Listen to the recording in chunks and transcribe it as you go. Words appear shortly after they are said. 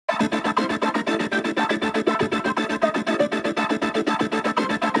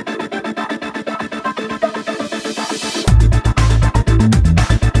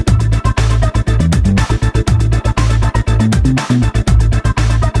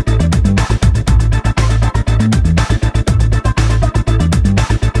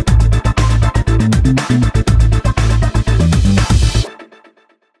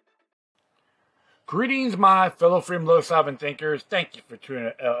my fellow freedom low sovereign thinkers. Thank you for tuning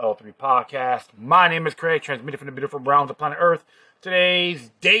in to LL3 Podcast. My name is Craig, transmitting from the beautiful realms of planet Earth. Today's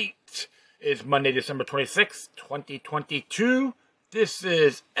date is Monday, December 26th, 2022. This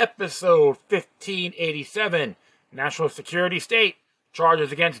is episode 1587. National Security State.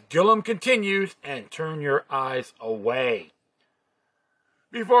 Charges against Gillum continues, and turn your eyes away.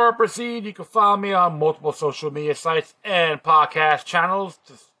 Before I proceed, you can follow me on multiple social media sites and podcast channels.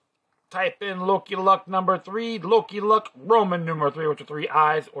 Just type in Loki Luck number 3, Loki Luck Roman numeral 3 with the 3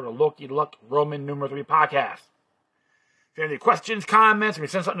 I's, or the Loki Luck Roman numeral 3 podcast. If you have any questions, comments, if you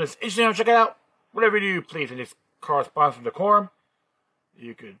send something that's interesting, check it out. Whatever you do, please, and this corresponds with decorum.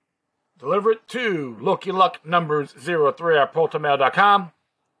 You could deliver it to Loki Luck numbers 03 at protonmail.com.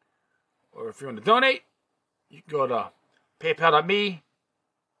 Or if you want to donate, you can go to paypal.me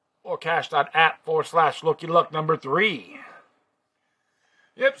or cash.app/Loki Luck number 3.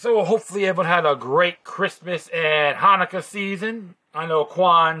 Yep, so hopefully everyone had a great Christmas and Hanukkah season. I know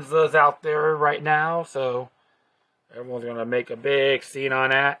Kwanzaa's out there right now, so everyone's going to make a big scene on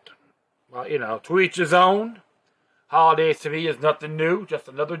that. Well, you know, to each his own. Holidays to me is nothing new, just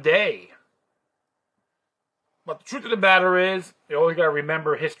another day. But the truth of the matter is, you always got to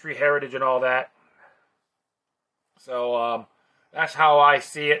remember history, heritage, and all that. So, that's how I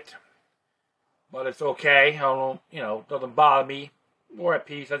see it. But it's okay. I don't, it doesn't bother me. More at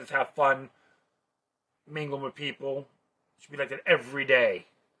peace. I just have fun mingling with people. It should be like that every day.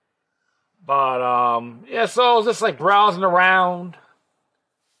 But, yeah, so I was just like browsing around.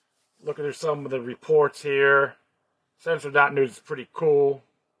 Looking at some of the reports here. Censored.news is pretty cool.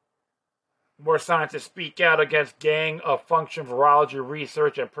 More scientists speak out against gang of function virology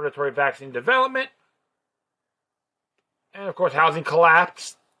research and predatory vaccine development. And, of course, housing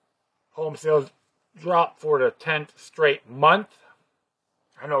collapse. Home sales dropped for the 10th straight month.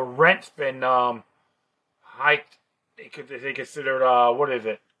 I know rent's been hiked. They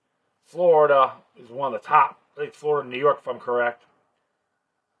considered, Florida is one of the top. I think Florida and New York, if I'm correct.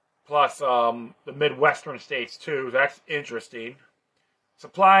 Plus the Midwestern states, too. That's interesting.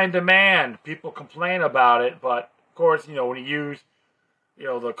 Supply and demand. People complain about it. But, of course, when you use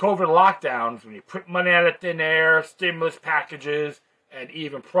the COVID lockdowns, when you put money out of thin air, stimulus packages, and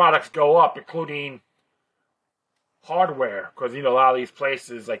even products go up, including hardware. Because, a lot of these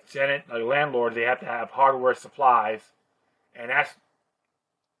places, like landlords, they have to have hardware supplies. And that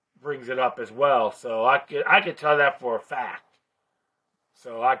brings it up as well. So I could tell that for a fact.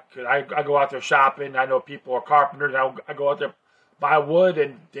 So I go out there shopping. I know people are carpenters. I go out there, buy wood,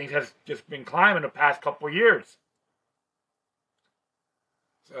 and things has just been climbing the past couple of years.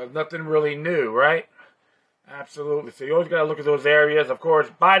 So nothing really new, right? Absolutely. So you always got to look at those areas. Of course,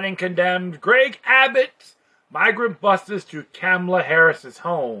 Biden condemns Greg Abbott's migrant buses to Kamala Harris's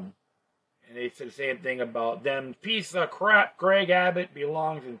home. And they said the same thing about them. Piece of crap. Greg Abbott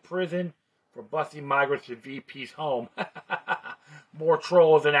belongs in prison for busing migrants to VP's home. More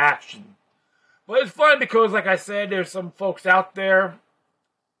trolls in action. But it's fun because, like I said, there's some folks out there.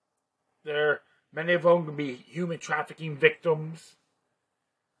 Many of them can be human trafficking victims.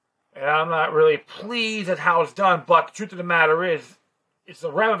 And I'm not really pleased at how it's done, but the truth of the matter is, it's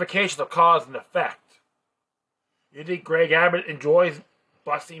the ramifications of cause and effect. You think Greg Abbott enjoys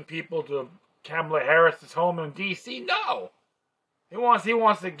busing people to Kamala Harris's home in D.C.? No. He wants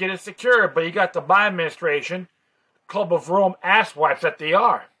to get it secure, but you got the Biden administration, Club of Rome asswipes that they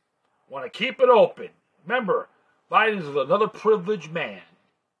are. Want to keep it open. Remember, Biden is another privileged man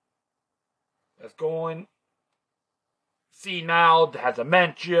that's going senile, has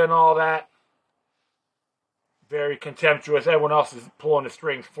dementia and all that. Very contemptuous. Everyone else is pulling the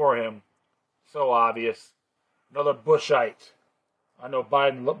strings for him. So obvious. Another Bushite. I know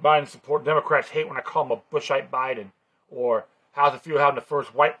Biden support Democrats hate when I call him a Bushite Biden. Or how's it feel having the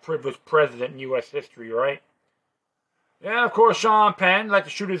first white privileged president in U.S. history, right? Yeah, of course, Sean Penn like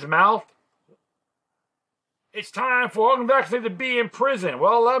to shoot his mouth. It's time for unvaccinated to be in prison.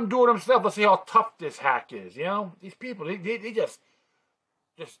 Well, let him do it himself. Let's see how tough this hack is. These people, they just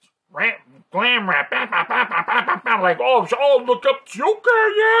glam rap, like, oh, look up to you, okay,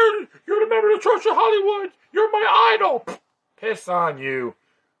 yeah, you're the member of the Church of Hollywood. You're my idol. Piss on you.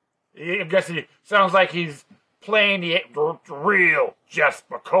 I guess he sounds like he's playing the real Jess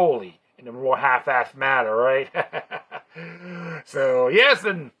McCauley in the more half-assed matter, right? So, yes,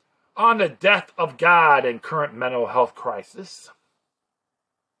 and on the death of God and current mental health crisis.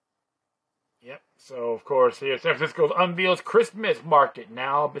 Yep, so of course here San Francisco unveils Christmas market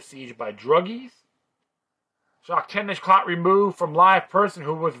now besieged by druggies. Shock 10-inch clot removed from live person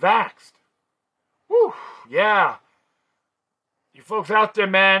who was vaxxed. Whew, yeah. You folks out there,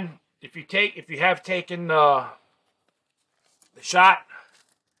 man, if you have taken the shot,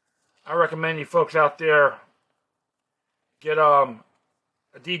 I recommend you folks out there get a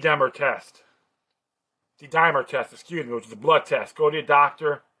D-dimer test. D-dimer test, excuse me, which is a blood test. Go to your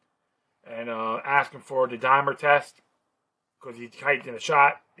doctor and ask him for the D-dimer test, because he's taking a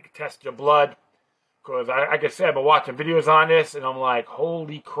shot. They can test your blood. Because like I said, I've been watching videos on this, and I'm like,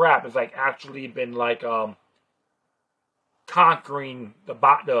 holy crap! It's like actually been like conquering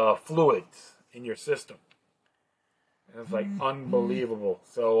the fluids in your system. And it's like unbelievable.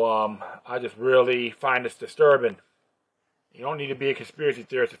 So I just really find this disturbing. You don't need to be a conspiracy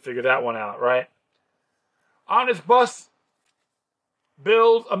theorist to figure that one out, right? On this bus,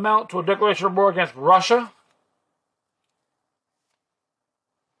 bills amount to a declaration of war against Russia.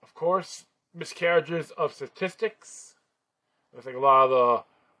 Of course, miscarriages of statistics. Looks like a lot of the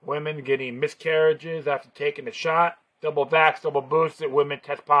women getting miscarriages after taking the shot. Double vax, double boosted. Women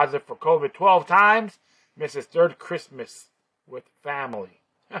test positive for COVID 12 times. Misses third Christmas with family.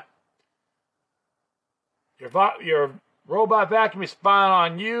 Your robot vacuum is spying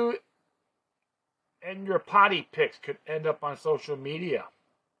on you, and your potty pics could end up on social media.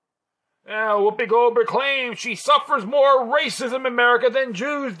 Whoopi Goldberg claims she suffers more racism in America than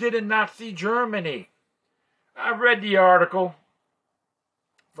Jews did in Nazi Germany. I read the article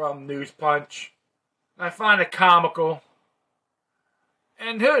from News Punch. I find it comical.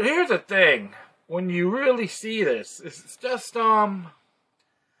 And here's the thing. When you really see this, it's just, sometimes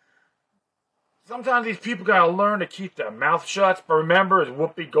these people gotta learn to keep their mouth shut. But remember, it's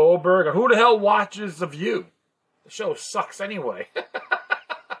Whoopi Goldberg. And who the hell watches The View? The show sucks anyway.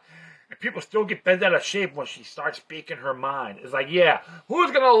 And people still get bent out of shape when she starts speaking her mind. It's like, yeah,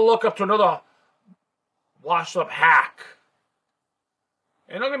 who's gonna look up to another washed up hack?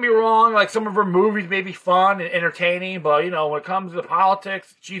 And don't get me wrong, like some of her movies may be fun and entertaining, but you know, when it comes to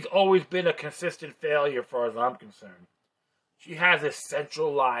politics, she's always been a consistent failure as far as I'm concerned. She has this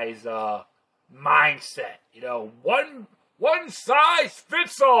centralized mindset. You know, one size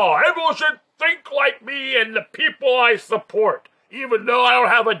fits all. Everyone should think like me and the people I support, even though I don't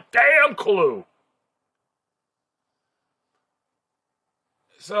have a damn clue.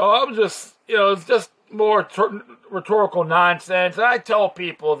 So I'm just, you know, it's just more rhetorical nonsense. And I tell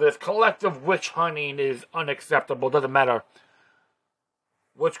people this collective witch hunting is unacceptable. Doesn't matter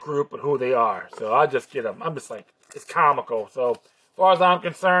which group and who they are. So I just get them. I'm just like, it's comical. So as far as I'm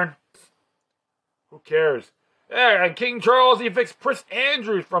concerned, who cares? Yeah, and King Charles evicts Prince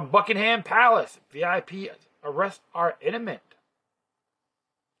Andrew from Buckingham Palace. VIP arrests are imminent.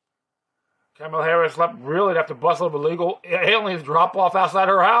 Kamala Harris slept really after bustle of illegal aliens drop off outside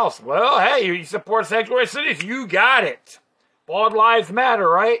her house. Well, hey, you support sanctuary cities, you got it. Bald lives matter,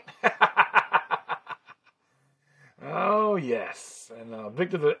 right? Oh, yes. And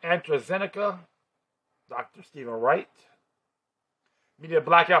victim of AstraZeneca, Dr. Stephen Wright, media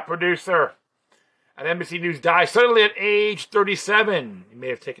blackout producer at NBC News, dies suddenly at age 37. He may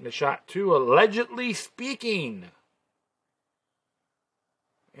have taken the shot too, allegedly speaking.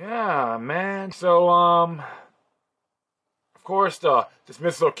 Yeah, man. So, of course, the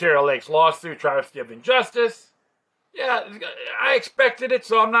dismissal of Kara Lake's lawsuit, travesty of injustice. Yeah, I expected it,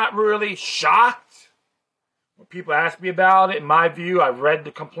 so I'm not really shocked. When people ask me about it, in my view, I've read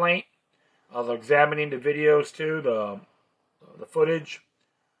the complaint. I was examining the videos too, the footage.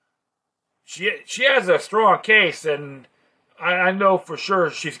 She has a strong case, and I know for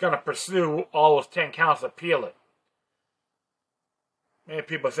sure she's going to pursue all those 10 counts, appeal it. Many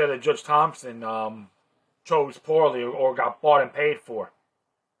people say that Judge Thompson chose poorly or got bought and paid for.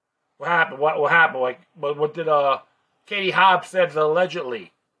 What happened? What happened? Like, what did Katie Hobbs said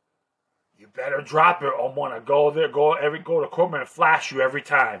allegedly? You better drop it, or I'm gonna go there, go to court and flash you every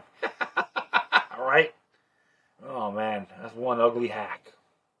time. All right. Oh man, that's one ugly hack.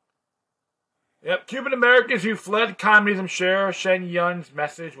 Yep, Cuban Americans who fled communism share Shen Yun's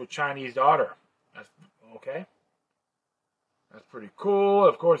message with Chinese daughter. That's okay. That's pretty cool.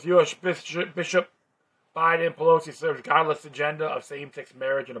 Of course, U.S. Bishop Biden Pelosi serves godless agenda of same-sex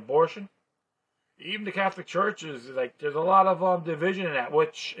marriage and abortion. Even the Catholic Church is like, there's a lot of division in that,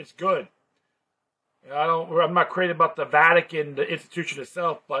 which is good. You know, I'm not crazy about the Vatican, the institution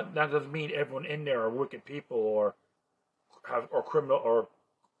itself, but that doesn't mean everyone in there are wicked people or criminals.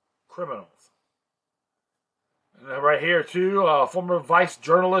 And right here too, former vice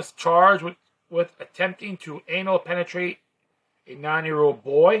journalist charged with attempting to anal penetrate a 9-year-old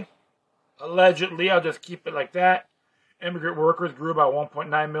boy. Allegedly, I'll just keep it like that. Immigrant workers grew by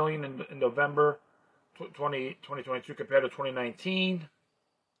 1.9 million in November 2022 compared to 2019.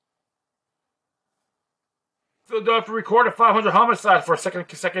 Philadelphia recorded 500 homicides for a second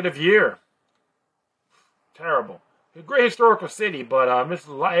consecutive year. Terrible. It's a great historical city, but there's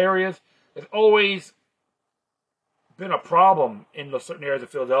a lot of areas. There's always been a problem in those certain areas of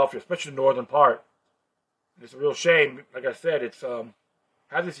Philadelphia, especially the northern part. It's a real shame. Like I said, it's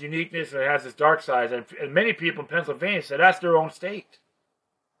has this uniqueness and it has this dark side. And many people in Pennsylvania say that's their own state.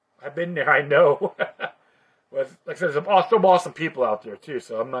 I've been there, I know. Like I said, there's still awesome people out there too,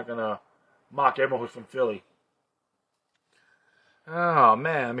 so I'm not gonna mock everyone who's from Philly. Oh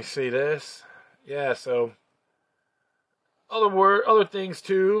man, let me see this. Yeah, so other things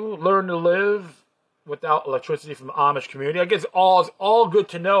too. Learn to live without electricity from the Amish community. I guess it's all good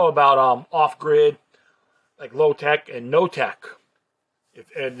to know about off grid, like low tech and no tech, if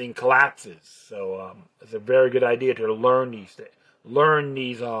anything collapses. So it's a very good idea to learn these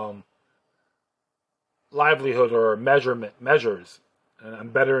livelihood or measures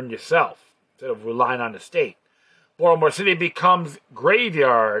and bettering yourself instead of relying on the state. Baltimore City becomes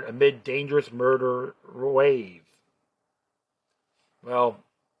graveyard amid dangerous murder wave. Well,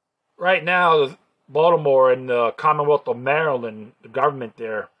 right now, Baltimore and the Commonwealth of Maryland, the government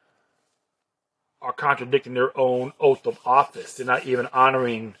there, are contradicting their own oath of office. They're not even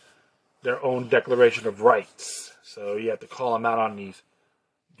honoring their own Declaration of Rights. So you have to call them out on these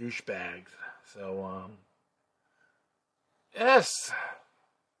douchebags. So, yes.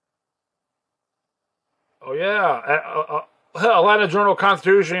 Oh, yeah. Atlanta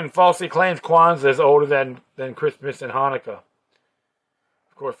Journal-Constitution falsely claims Kwanzaa is older than Christmas and Hanukkah.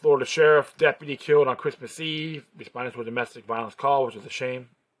 Of course, Florida Sheriff deputy killed on Christmas Eve, responding to a domestic violence call, which is a shame.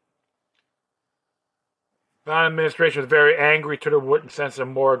 Biden administration was very angry. Twitter wouldn't censor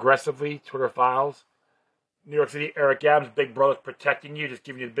more aggressively. Twitter files. New York City, Eric Adams, Big Brother's protecting you, just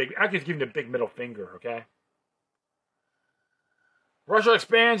giving you the big middle finger, okay? Russia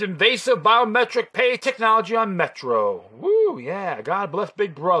expands invasive biometric pay technology on Metro. Woo, yeah, God bless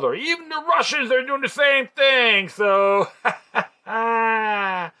Big Brother. Even the Russians are doing the same thing, so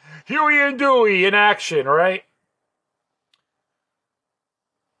Huey and Dewey in action, right?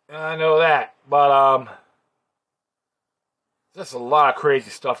 I know that, but there's a lot of crazy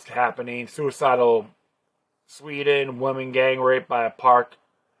stuff happening. Suicidal Sweden, women gang raped by a park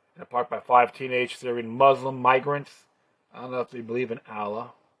by 5 teenage Syrian Muslim migrants. I don't know if they believe in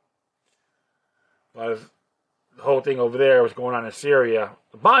Allah. But the whole thing over there was going on in Syria.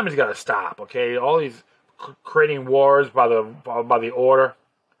 The bombing's got to stop, okay? All these creating wars by the order,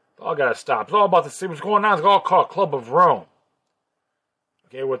 it's all got to stop. It's all about the what's going on. It's all called Club of Rome.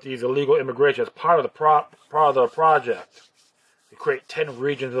 Okay, with these illegal immigration, it's part of the project to create 10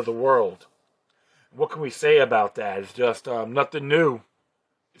 regions of the world. What can we say about that? It's just nothing new.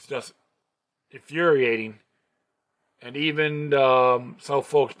 It's just infuriating. And even some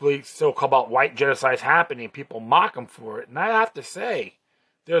folks still call about white genocides happening. People mock them for it. And I have to say,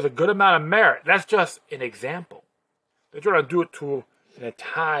 there's a good amount of merit. That's just an example. They're trying to do it to the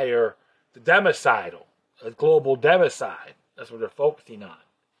democidal, a global democide. That's what they're focusing on.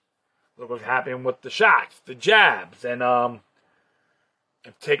 Look what's happening with the shots, the jabs, and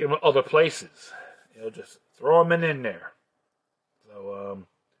taking them to other places. Just throw them in there. So,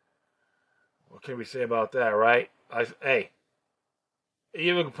 what can we say about that, right? Hey,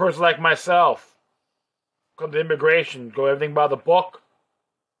 even a person like myself, come to immigration, go everything by the book.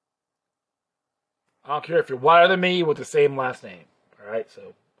 I don't care if you're whiter than me with the same last name. All right,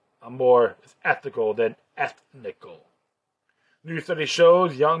 so I'm more ethical than ethnical. New study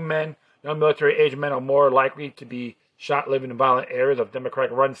shows young military-aged men are more likely to be shot living in violent areas of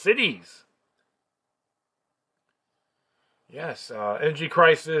Democratic-run cities. Yes, energy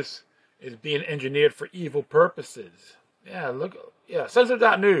crisis is being engineered for evil purposes. Yeah,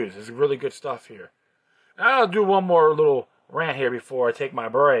 Censored.news is really good stuff here. And I'll do one more little rant here before I take my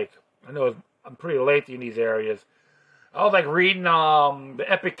break. I know I'm pretty lengthy in these areas. I was reading the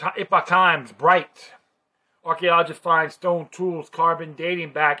Epoch Times, Bright. Archaeologists find stone tools carbon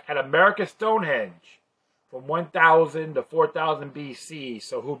dating back at America's Stonehenge from 1000 to 4000 BC.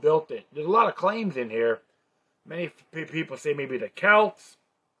 So who built it? There's a lot of claims in here. Many people say maybe the Celts,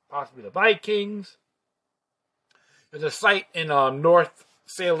 possibly the Vikings. There's a site in North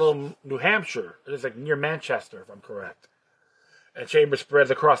Salem, New Hampshire. It's near Manchester, if I'm correct. A chamber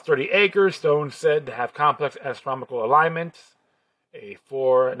spreads across 30 acres. Stones said to have complex astronomical alignments. A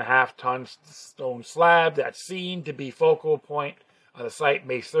 4.5-ton stone slab that's seen to be focal point on the site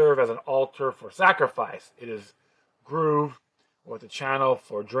may serve as an altar for sacrifice. It is grooved with a channel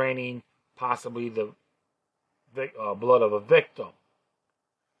for draining possibly the blood of a victim.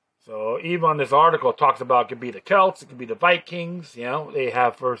 So even this article talks about it could be the Celts, it could be the Vikings. They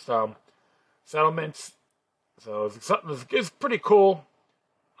have first settlements So it's pretty cool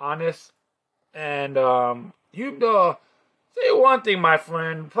on this. And say one thing, my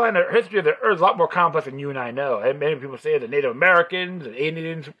friend. The history of the Earth is a lot more complex than you and I know. And many people say the Native Americans and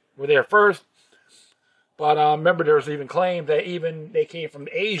Indians were there first. But remember, there was even claims that even they came from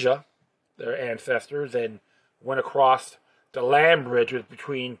Asia, their ancestors, and went across the land bridges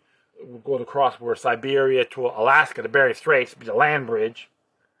between, going across where Siberia to Alaska, the Bering Straits, be the land bridge.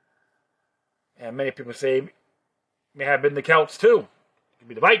 And many people say it may have been the Celts too. It could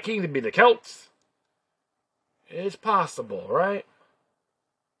be the Vikings, it could be the Celts. It's possible, right?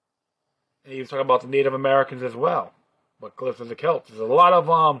 And you talk about the Native Americans as well. What glyphs of the Celts? There's a lot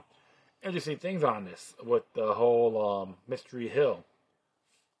of interesting things on this with the whole Mystery Hill.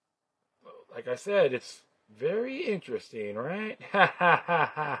 Like I said, it's very interesting, right?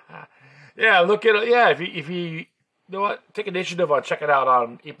 Yeah, look at it. Yeah, if you know what, take initiative on check it out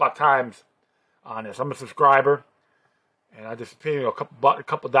on Epoch Times on this. I'm a subscriber, and I just pay a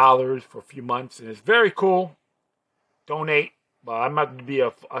couple dollars for a few months, and it's very cool. Donate, but I'm not to be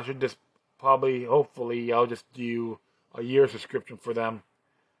I should just hopefully, I'll just do a year subscription for them.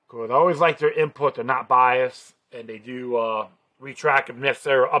 Because I always like their input. They're not biased. And they do retract if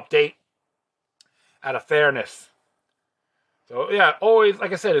necessary or update out of fairness. So, yeah, always,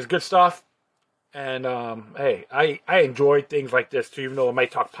 like I said, it's good stuff. And, hey, I enjoy things like this, too, even though I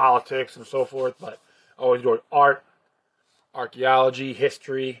might talk politics and so forth. But I always enjoy art, archaeology,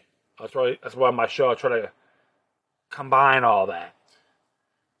 history. That's why on my show I try to combine all that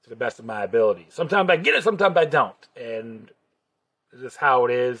to the best of my ability. Sometimes I get it, sometimes I don't. And this is how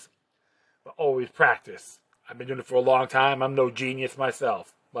it is. But always practice. I've been doing it for a long time. I'm no genius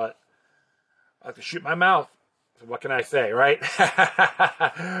myself. But I like to shoot my mouth. So what can I say, right?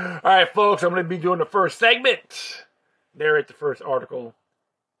 All right, folks. I'm going to be doing the first segment. Narrate the first article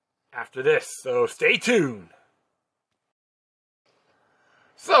after this. So stay tuned.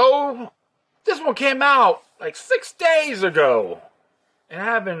 So this one came out like 6 days ago. And I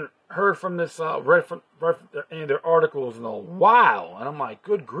haven't heard from this, read any of their articles in a while. And I'm like,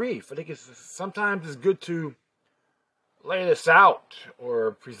 good grief. I think sometimes it's good to lay this out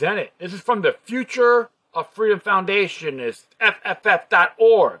or present it. This is from the Future of Freedom Foundation. It's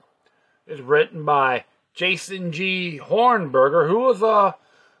fff.org. It's written by Jason G. Hornberger, who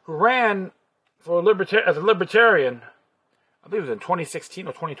ran for as a libertarian. I believe it was in 2016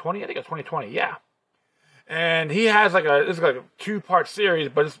 or 2020. I think it was 2020. Yeah. And he has this is like a 2-part series,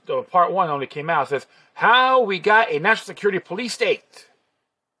 but part 1 only came out. It says, How We Got a National Security Police State.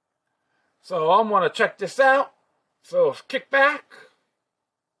 So I'm going to check this out. So kick back.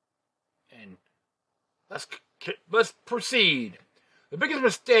 And let's proceed. The biggest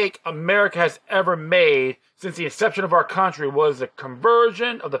mistake America has ever made since the inception of our country was the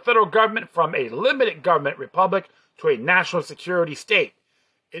conversion of the federal government from a limited government republic to a national security state.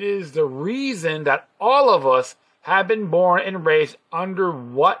 It is the reason that all of us have been born and raised under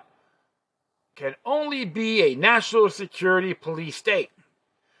what can only be a national security police state.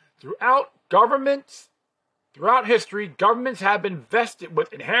 Throughout history, governments have been vested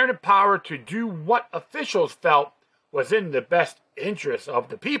with inherent power to do what officials felt was in the best interest of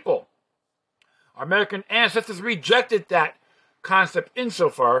the people. Our American ancestors rejected that concept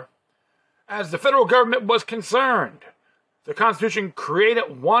insofar as the federal government was concerned. The Constitution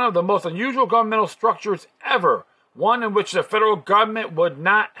created one of the most unusual governmental structures ever, one in which the federal government would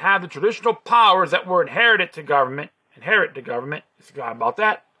not have the traditional powers that were inherent to government. It's forgot about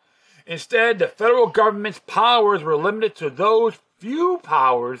that. Instead, the federal government's powers were limited to those few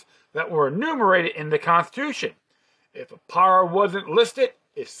powers that were enumerated in the Constitution. If a power wasn't listed,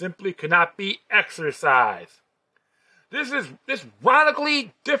 it simply could not be exercised. This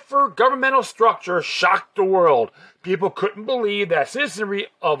radically different governmental structure shocked the world. People couldn't believe that citizenry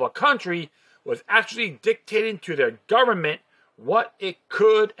of a country was actually dictating to their government what it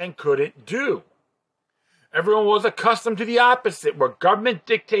could and couldn't do. Everyone was accustomed to the opposite, where government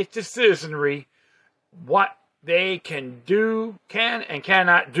dictates to citizenry what they can and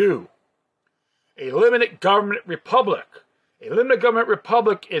cannot do. A limited government republic. A limited government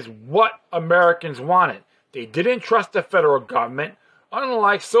republic is what Americans wanted. They didn't trust the federal government.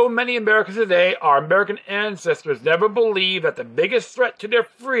 Unlike so many Americans today, our American ancestors never believed that the biggest threat to their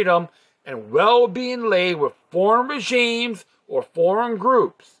freedom and well-being lay with foreign regimes or foreign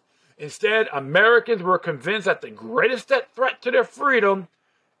groups. Instead, Americans were convinced that the greatest threat to their freedom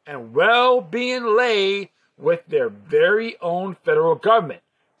and well-being lay with their very own federal government.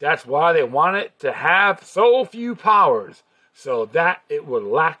 That's why they wanted to have so few powers, so that it would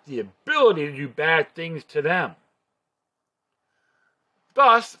lack the ability to do bad things to them.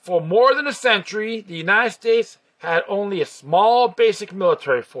 Thus, for more than a century, the United States had only a small basic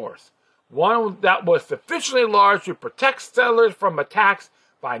military force, one that was sufficiently large to protect settlers from attacks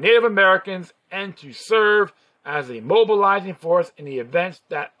by Native Americans and to serve as a mobilizing force in the event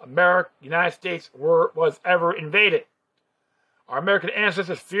that the United States was ever invaded. Our American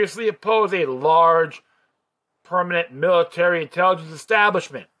ancestors fiercely opposed a large, permanent military intelligence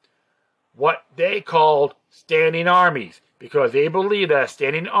establishment, what they called standing armies, because they believed that a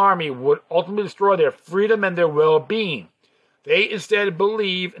standing army would ultimately destroy their freedom and their well-being. They instead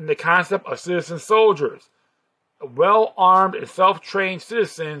believed in the concept of citizen soldiers, well-armed and self-trained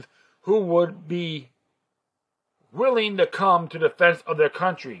citizens who would be willing to come to the defense of their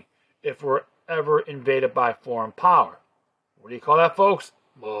country if we're ever invaded by foreign power. What do you call that, folks?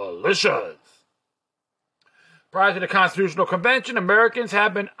 Militias. Prior to the Constitutional Convention, Americans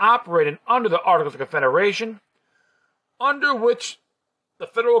have been operating under the Articles of Confederation, under which the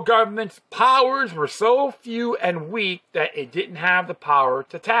federal government's powers were so few and weak that it didn't have the power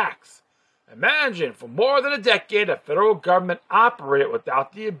to tax. Imagine, for more than a decade, the federal government operated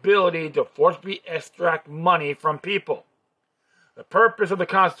without the ability to forcibly extract money from people. The purpose of the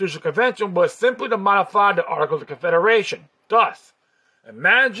Constitutional Convention was simply to modify the Articles of Confederation. Thus,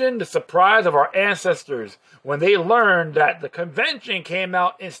 imagine the surprise of our ancestors when they learned that the convention came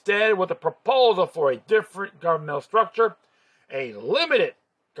out instead with a proposal for a different governmental structure, a limited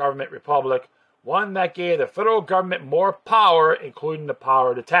government republic, one that gave the federal government more power, including the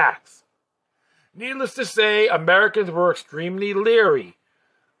power to tax. Needless to say, Americans were extremely leery,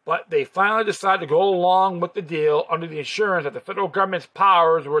 but they finally decided to go along with the deal under the assurance that the federal government's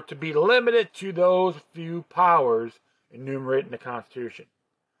powers were to be limited to those few powers enumerated in the Constitution.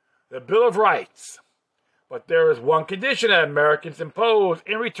 The Bill of Rights. But there is one condition that Americans imposed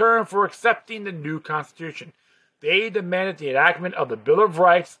in return for accepting the new Constitution. They demanded the enactment of the Bill of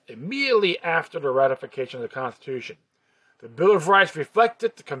Rights immediately after the ratification of the Constitution. The Bill of Rights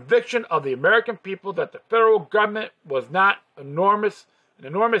reflected the conviction of the American people that the federal government was not an enormous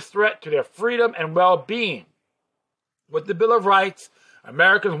threat to their freedom and well-being. With the Bill of Rights,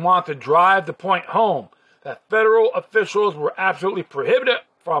 Americans wanted to drive the point home that federal officials were absolutely prohibited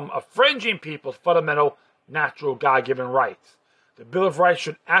from infringing people's fundamental, natural, God-given rights. The Bill of Rights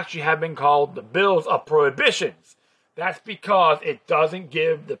should actually have been called the Bills of Prohibitions. That's because it doesn't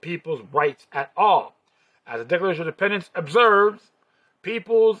give the people's rights at all. As the Declaration of Independence observes,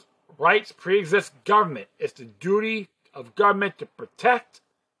 people's rights pre-exist government. It's the duty of government to protect,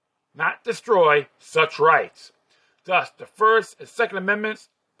 not destroy, such rights. Thus, the First and Second Amendments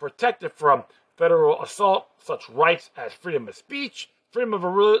protected from federal assault such rights as freedom of speech, freedom of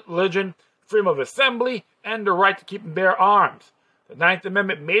religion, freedom of assembly, and the right to keep and bear arms. The Ninth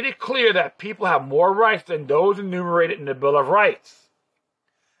Amendment made it clear that people have more rights than those enumerated in the Bill of Rights.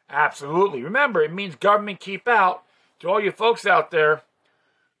 Absolutely. Remember, it means government keep out. To all you folks out there,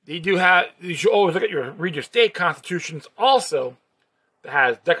 you should always read your state constitutions also that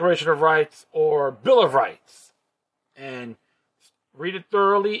has Declaration of Rights or Bill of Rights. And read it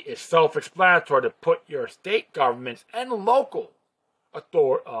thoroughly. It's self-explanatory to put your state governments and local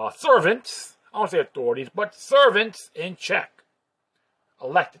servants, I don't say authorities, but servants in check.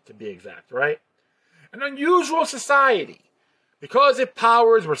 Elected to be exact, right? An unusual society. Because its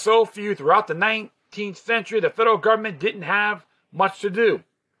powers were so few throughout the 19th century, the federal government didn't have much to do.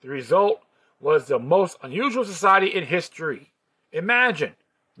 The result was the most unusual society in history. Imagine,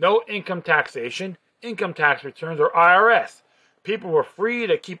 no income taxation, income tax returns, or IRS. People were free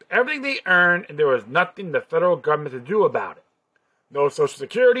to keep everything they earned, and there was nothing the federal government to do about it. No Social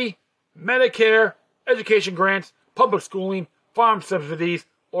Security, Medicare, education grants, public schooling, farm subsidies,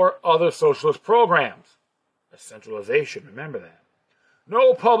 or other socialist programs. A centralization, remember that.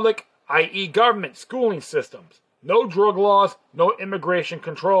 No public, i.e. government, schooling systems. No drug laws, no immigration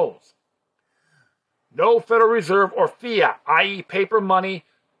controls. No Federal Reserve or fiat, i.e. paper money.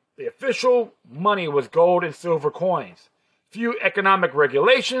 The official money was gold and silver coins. Few economic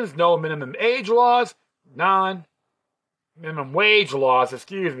regulations, no minimum age laws, minimum wage laws,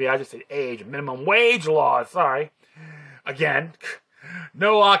 I just said age, minimum wage laws, sorry. Again,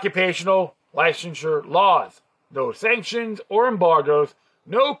 no occupational licensure laws, no sanctions or embargoes,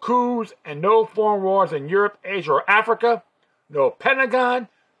 no coups and no foreign wars in Europe, Asia, or Africa, no Pentagon,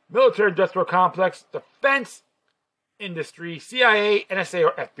 military-industrial complex, defense industry, CIA, NSA,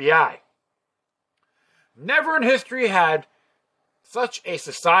 or FBI. Never in history had such a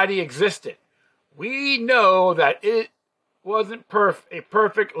society existed. We know that it wasn't a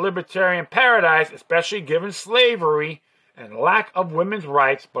perfect libertarian paradise, especially given slavery and lack of women's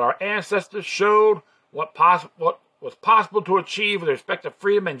rights, but our ancestors showed what was possible to achieve with respect to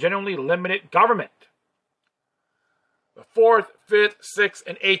freedom and genuinely limited government. The 4th, 5th, 6th,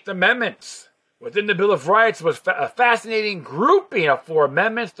 and 8th Amendments. Within the Bill of Rights was a fascinating grouping of 4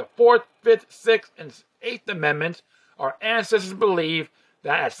 amendments. The 4th, 5th, 6th, and 8th Amendments. Our ancestors believed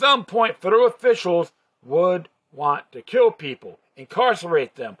that at some point federal officials would want to kill people,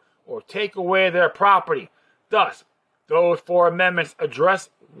 incarcerate them, or take away their property. Thus, those 4 amendments address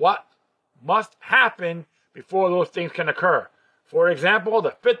what must happen before those things can occur. For example,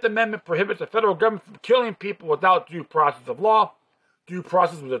 the 5th Amendment prohibits the federal government from killing people without due process of law. Due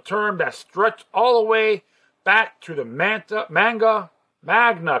process was a term that stretched all the way back to the Magna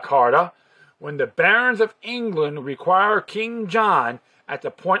Carta, when the barons of England required King John at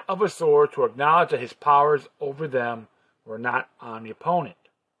the point of a sword to acknowledge that his powers over them were not omnipotent.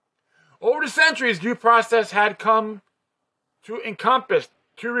 Over the centuries, due process had come to encompass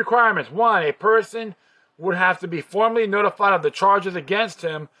 2 requirements. 1, a person would have to be formally notified of the charges against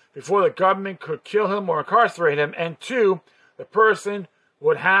him before the government could kill him or incarcerate him. And 2, the person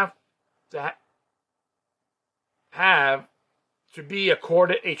would have to be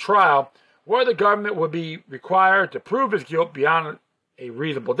accorded a trial where the government would be required to prove his guilt beyond a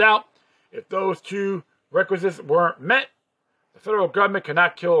reasonable doubt. If those 2 requisites weren't met, the federal government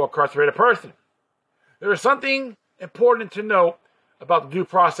cannot kill or incarcerate a person. There is something important to note about the Due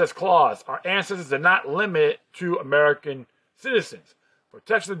Process Clause. Our ancestors did not limit it to American citizens.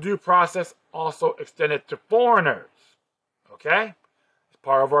 Protection of due process also extended to foreigners. Okay? It's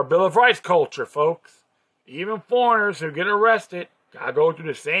part of our Bill of Rights culture, folks. Even foreigners who get arrested gotta go through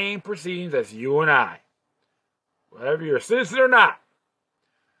the same proceedings as you and I, whether you're a citizen or not.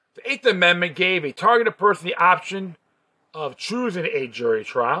 The 8th Amendment gave a targeted person the option of choosing a jury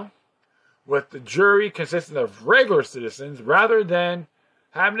trial, with the jury consisting of regular citizens rather than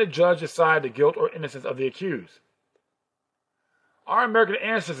having the judge decide the guilt or innocence of the accused. Our American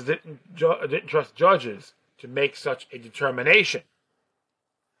ancestors didn't trust judges to make such a determination.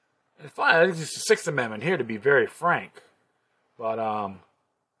 And finally, I think it's the 6th Amendment here, to be very frank. But I'll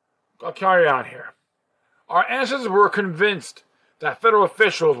carry on here. Our ancestors were convinced that federal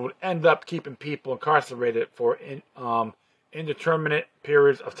officials would end up keeping people incarcerated for indeterminate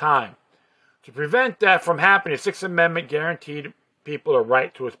periods of time. To prevent that from happening, the 6th Amendment guaranteed people a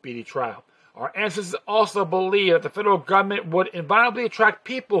right to a speedy trial. Our ancestors also believed that the federal government would inevitably attract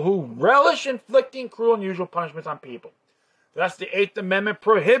people who relish inflicting cruel and unusual punishments on people. Thus, the 8th Amendment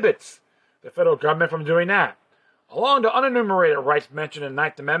prohibits the federal government from doing that. Along the unenumerated rights mentioned in the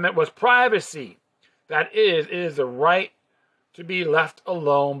 9th Amendment was privacy. That is, it is the right to be left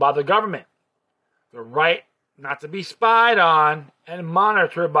alone by the government. The right not to be spied on and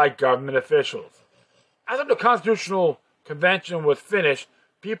monitored by government officials. After the Constitutional Convention was finished,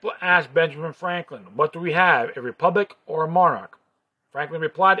 people asked Benjamin Franklin, "What do we have, a republic or a monarch?" Franklin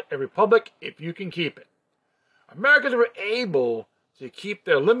replied, "A republic if you can keep it." Americans were able to keep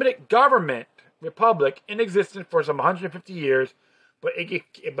their limited government republic in existence for some 150 years, but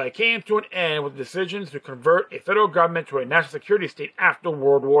it came to an end with decisions to convert a federal government to a national security state after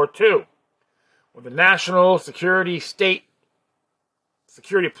World War II, when the national security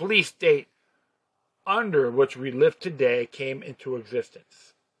police state under which we live today came into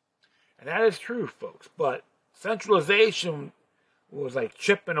existence. And that is true, folks, but centralization was like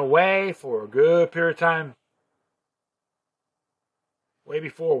chipping away for a good period of time, way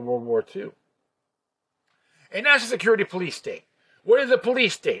before World War II. A national security police state. What is a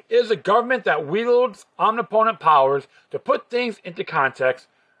police state? It is a government that wields omnipotent powers to put things into context.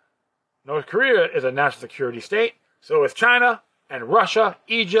 North Korea is a national security state. So is China and Russia,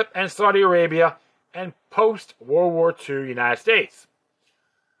 Egypt and Saudi Arabia, and post-World War II United States.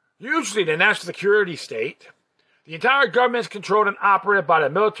 Usually the national security state, the entire government is controlled and operated by the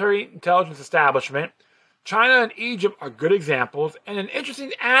military intelligence establishment. China and Egypt are good examples and an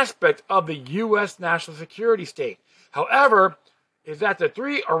interesting aspect of the U.S. national security state. However, is that the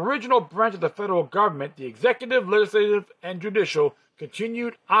 3 original branches of the federal government, the executive, legislative, and judicial,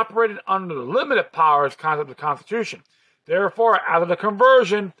 continued operating under the limited powers concept of the Constitution. Therefore, after the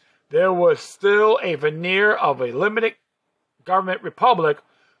conversion, there was still a veneer of a limited government republic,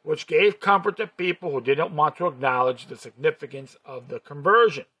 which gave comfort to people who didn't want to acknowledge the significance of the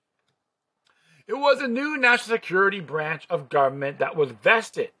conversion. It was a new national security branch of government that was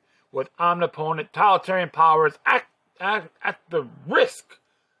vested with omnipotent totalitarian powers at the risk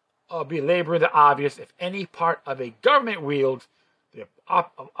of belaboring the obvious. If any part of a government wields the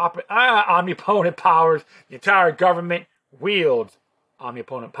omnipotent powers, the entire government wields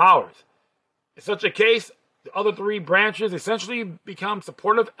omnipotent powers. In such a case, the other 3 branches essentially become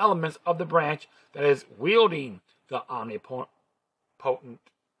supportive elements of the branch that is wielding the omnipotent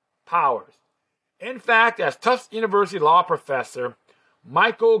powers. In fact, as Tufts University law professor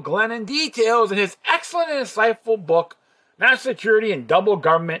Michael Glennon details in his excellent and insightful book, National Security and Double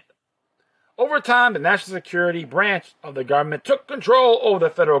Government, over time, the national security branch of the government took control over the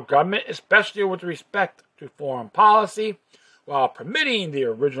federal government, especially with respect to foreign policy, while permitting the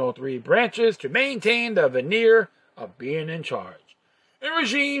original three branches to maintain the veneer of being in charge. In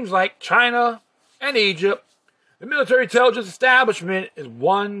regimes like China and Egypt, the military intelligence establishment is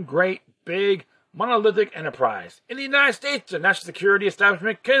one great, big, monolithic enterprise. In the United States, the national security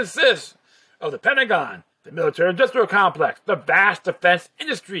establishment consists of the Pentagon, the military-industrial complex, the vast defense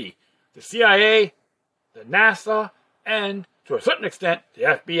industry, the CIA, the NASA, and, to a certain extent, the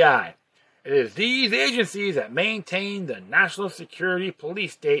FBI. It is these agencies that maintain the national security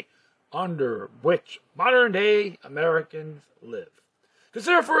police state under which modern-day Americans live.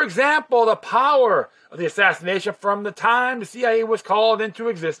 Consider, for example, the power of the assassination. From the time the CIA was called into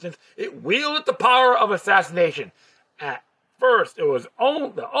existence, it wielded the power of assassination. At first, it was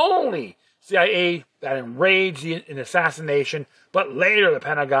the only CIA that enraged in assassination, but later the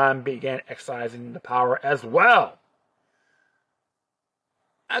Pentagon began exercising the power as well.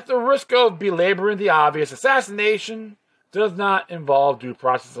 At the risk of belaboring the obvious, assassination does not involve due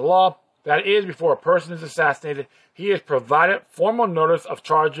process of law. That is, before a person is assassinated, he is provided formal notice of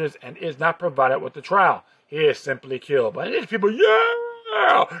charges and is not provided with the trial. He is simply killed. But these people,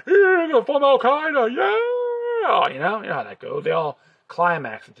 yeah, he's from Al Qaeda, yeah, you know how that goes. They all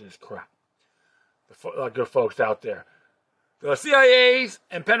climax into this crap. The good folks out there. The CIA's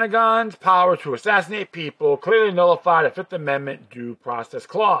and Pentagon's power to assassinate people clearly nullify the Fifth Amendment due process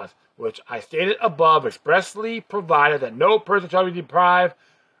clause, which I stated above expressly provided that no person shall be deprived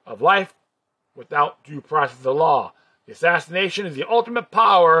of life without due process of the law. The assassination is the ultimate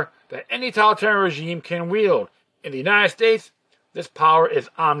power that any totalitarian regime can wield. In the United States, this power is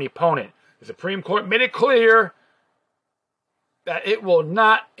omnipotent. The Supreme Court made it clear that it will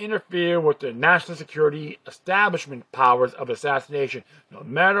not interfere with the national security establishment powers of assassination, no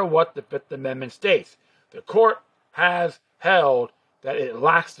matter what the Fifth Amendment states. The court has held that it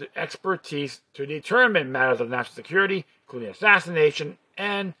lacks the expertise to determine matters of national security, including assassination,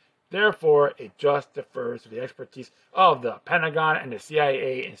 and therefore it just defers to the expertise of the Pentagon and the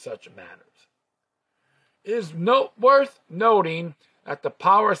CIA in such matters. It is worth noting that the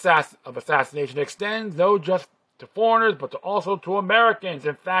power of assassination extends not just to foreigners, but also to Americans.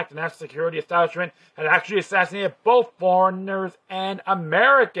 In fact, the national security establishment had actually assassinated both foreigners and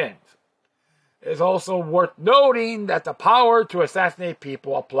Americans. It is also worth noting that the power to assassinate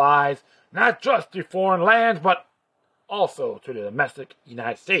people applies not just to foreign lands, but also to the domestic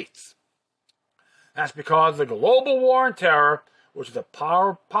United States. That's because the global war on terror, which is a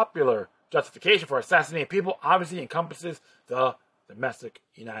popular justification for assassinating people, obviously encompasses the domestic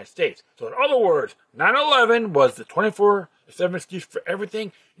United States. So in other words, 9/11 was the 24/7 excuse for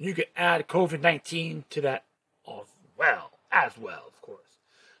everything, and you could add COVID-19 to that as well, of course.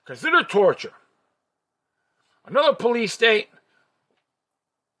 Consider torture. Another police state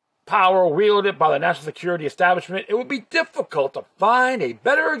power wielded by the national security establishment. It would be difficult to find a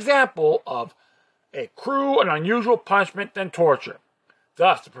better example of a cruel and unusual punishment than torture.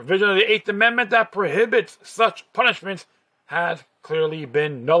 Thus, the provision of the Eighth Amendment that prohibits such punishments has clearly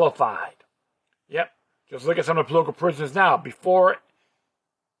been nullified. Yep, just look at some of the political prisoners now, before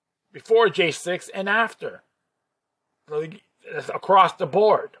J6 and after. It's across the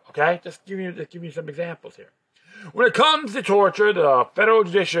board, okay? Just give you some examples here. When it comes to torture, the federal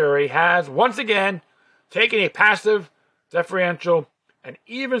judiciary has once again taken a passive, deferential, and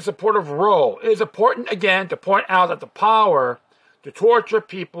even supportive role. It is important again to point out that the power to torture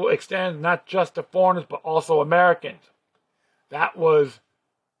people extends not just to foreigners, but also Americans. That was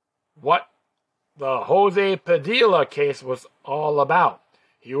what the Jose Padilla case was all about.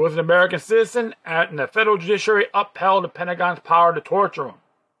 He was an American citizen, and the federal judiciary upheld the Pentagon's power to torture him.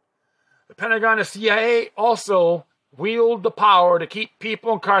 The Pentagon and CIA also wield the power to keep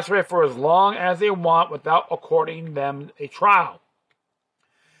people incarcerated for as long as they want without according them a trial.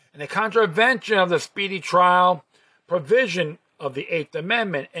 In a contravention of the speedy trial provision of the Eighth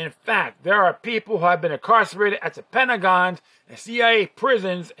Amendment, in fact, there are people who have been incarcerated at the Pentagon's and CIA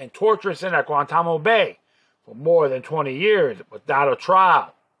prisons and torture centers at Guantanamo Bay for more than 20 years without a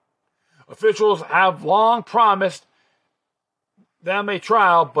trial. Officials have long promised them a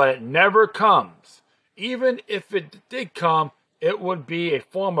trial, but it never comes. Even if it did come, it would be a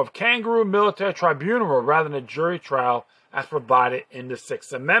form of kangaroo military tribunal rather than a jury trial as provided in the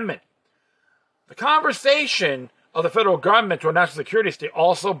Sixth Amendment. The conversation of the federal government to a national security state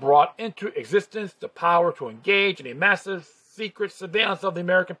also brought into existence the power to engage in a massive secret surveillance of the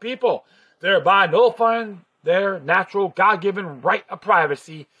American people, thereby nullifying their natural God-given right of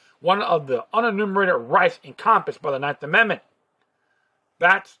privacy, one of the unenumerated rights encompassed by the Ninth Amendment.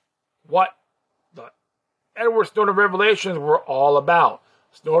 That's what the Edward Snowden revelations were all about.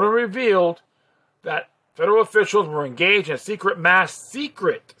 Snowden revealed that federal officials were engaged in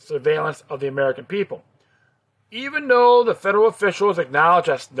secret surveillance of the American people. Even though the federal officials acknowledged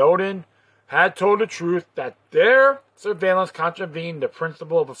that Snowden had told the truth, that their surveillance contravened the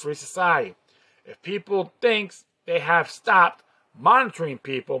principle of a free society. If people think they have stopped monitoring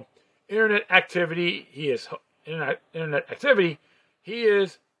people, internet activity, he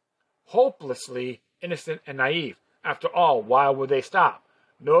is hopelessly innocent and naive. After all, why would they stop?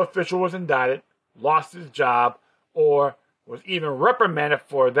 No official was indicted, lost his job, or was even reprimanded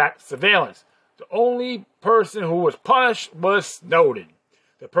for that surveillance. The only person who was punished was Snowden,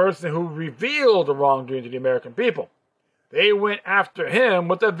 the person who revealed the wrongdoing to the American people. They went after him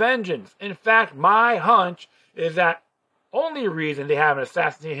with a vengeance. In fact, my hunch is that only reason they haven't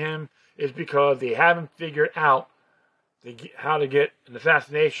assassinated him is because they haven't figured out how to get an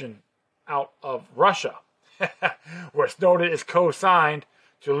assassination out of Russia, where Snowden is co-signed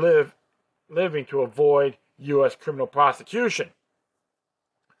to living to avoid U.S. criminal prosecution.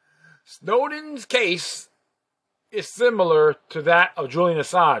 Snowden's case is similar to that of Julian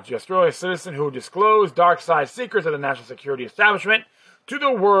Assange, the Australian citizen who disclosed dark side secrets of the national security establishment to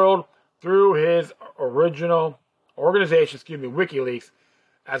the world through his original organization, WikiLeaks.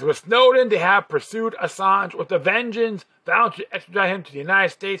 As with Snowden, they have pursued Assange with a vengeance, vowed to extradite him to the United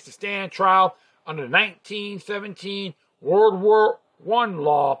States to stand trial under the 1917 World War I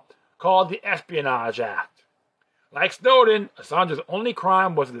law called the Espionage Act. Like Snowden, Assange's only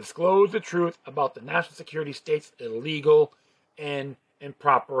crime was to disclose the truth about the national security state's illegal and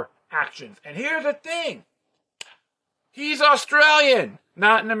improper actions. And here's the thing. He's Australian,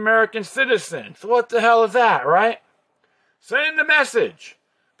 not an American citizen. So what the hell is that, right? Sending the message.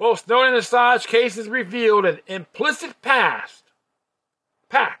 Both Snowden and Assange cases revealed an implicit pact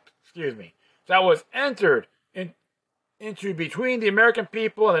that was entered into between the American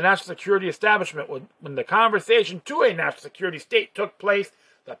people and the national security establishment. When the conversation to a national security state took place,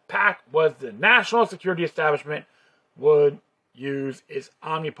 the pact was the national security establishment would use its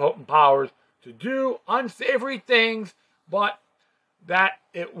omnipotent powers to do unsavory things, but that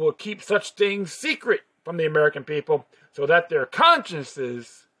it will keep such things secret from the American people so that their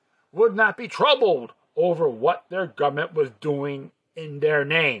consciences would not be troubled over what their government was doing in their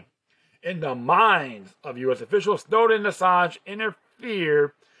name. In the minds of U.S. officials, Snowden and Assange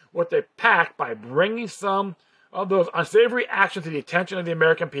interfered with the pact by bringing some of those unsavory actions to the attention of the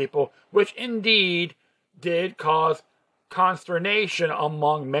American people, which indeed did cause consternation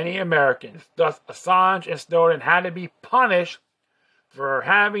among many Americans. Thus, Assange and Snowden had to be punished for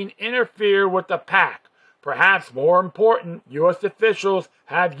having interfered with the pact. Perhaps more important, U.S. officials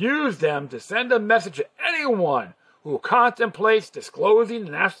have used them to send a message to anyone who contemplates disclosing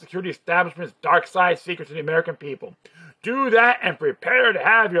the national security establishment's dark side secrets to the American people. Do that and prepare to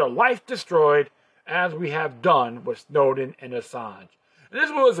have your life destroyed, as we have done with Snowden and Assange. And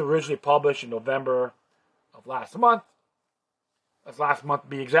this was originally published in November of last month. That's last month to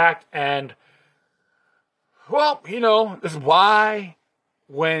be exact. And, well, this is why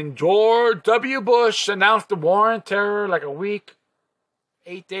when George W. Bush announced the war on terror like a week,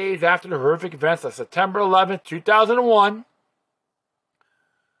 8 days after the horrific events of September 11th, 2001,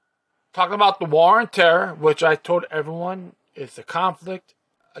 talking about the war on terror, which I told everyone is a conflict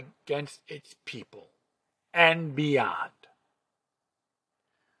against its people and beyond.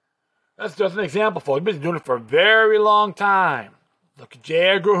 That's just an example, folks. He's been doing it for a very long time. Look at J.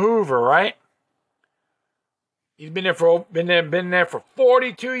 Edgar Hoover, right? He's been there for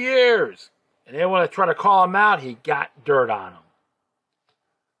 42 years. And then when I try to call him out, he got dirt on him.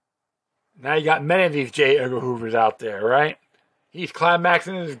 Now you got many of these J. Edgar Hoovers out there, right? He's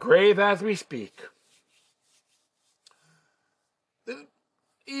climaxing in his grave as we speak. This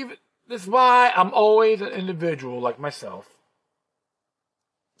is why I'm always an individual like myself.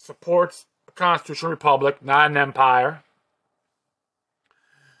 Supports a constitutional republic, not an empire.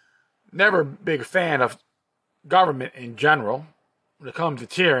 Never a big fan of government in general. When it comes to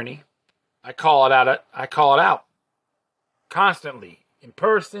tyranny, I call it out. Constantly. In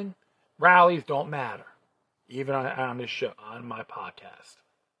person. Rallies don't matter, even on this show, on my podcast.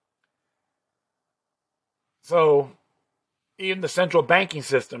 So, even the central banking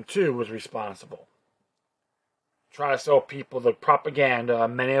system, too, was responsible. try to sell people the propaganda.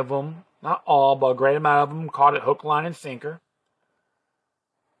 Many of them, not all, but a great amount of them, caught it hook, line, and sinker.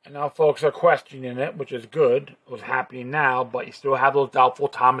 And now folks are questioning it, which is good. What's happening now, but you still have those doubtful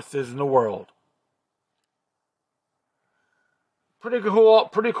Thomases in the world. Pretty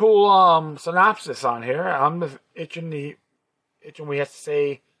cool synopsis on here. I'm just itching we have to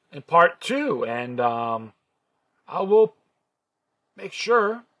say in part 2, and I will make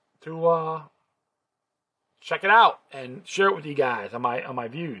sure to check it out and share it with you guys on my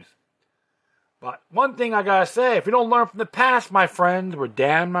views. But one thing I gotta say, if you don't learn from the past, my friends, we're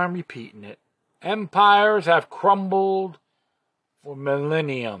damn on repeating it. Empires have crumbled for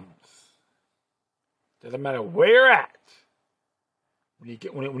millenniums. Doesn't matter where you're at.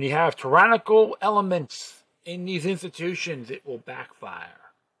 When you have tyrannical elements in these institutions, it will backfire.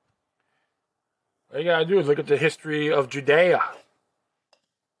 All you gotta do is look at the history of Judea.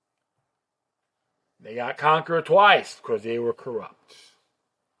 They got conquered twice because they were corrupt.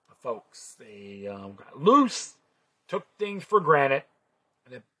 Folks, they got loose, took things for granted,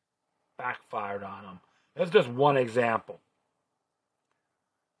 and it backfired on them. That's just one example.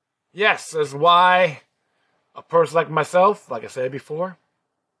 Yes, that's why a person like myself, like I said before,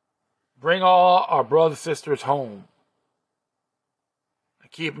 bring all our brothers and sisters home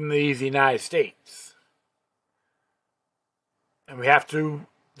and keep them in these United States. And we have to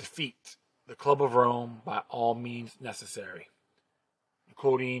defeat the Club of Rome by all means necessary,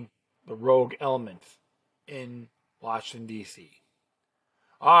 including the rogue elements in Washington, D.C.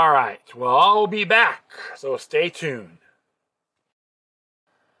 All right, well, I'll be back, so stay tuned.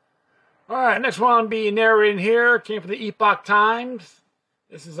 All right, next one I'll be narrating here came from the Epoch Times.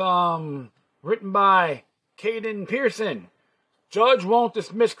 This is written by Caden Pearson. Judge won't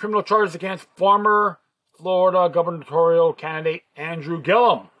dismiss criminal charges against former Florida gubernatorial candidate Andrew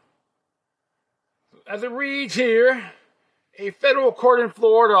Gillum. As it reads here, a federal court in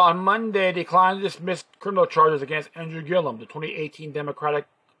Florida on Monday declined to dismiss criminal charges against Andrew Gillum, the 2018 Democratic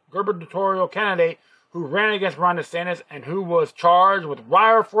gubernatorial candidate who ran against Ron DeSantis and who was charged with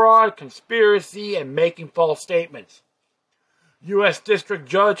wire fraud, conspiracy, and making false statements. U.S. District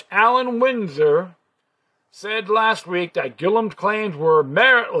Judge Alan Windsor said last week that Gillum's claims were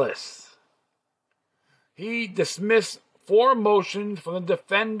meritless. He dismissed 4 motions from the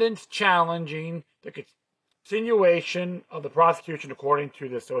defendants challenging the continuation of the prosecution, according to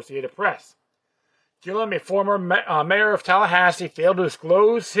the Associated Press. Gillum, a former mayor of Tallahassee, failed to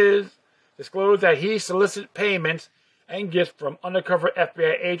disclose that he solicited payments and gifts from undercover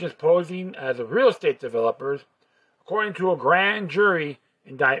FBI agents posing as real estate developers, according to a grand jury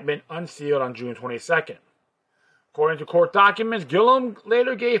indictment unsealed on June 22nd. According to court documents, Gillum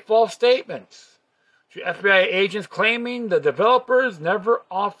later gave false statements to FBI agents claiming the developers never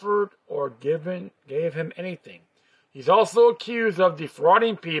offered or gave him anything. He's also accused of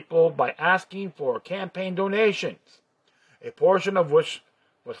defrauding people by asking for campaign donations, a portion of which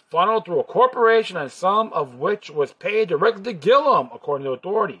was funneled through a corporation and some of which was paid directly to Gillum, according to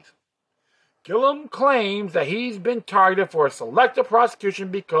authorities. Gillum claims that he's been targeted for a selective prosecution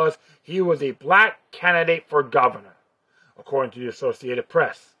because he was a black candidate for governor, according to the Associated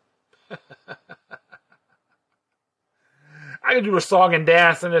Press. I could do a song and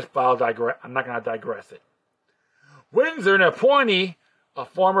dance in this, but I'm not going to digress it. Windsor, an appointee of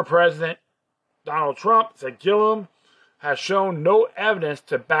former President Donald Trump, said Gillum has shown no evidence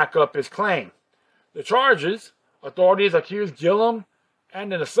to back up his claim. The charges, authorities accused Gillum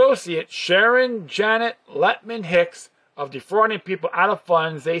and an associate, Sharon Janet Letman Hicks, of defrauding people out of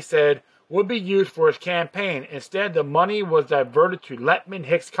funds they said would be used for his campaign. Instead, the money was diverted to Letman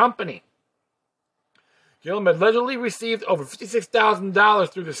Hicks' company. Gillum allegedly received over $56,000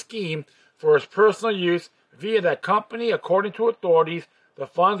 through the scheme for his personal use via that company. According to authorities, the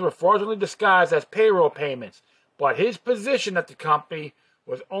funds were fraudulently disguised as payroll payments, but his position at the company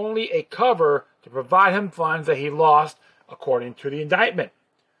was only a cover to provide him funds that he lost, according to the indictment.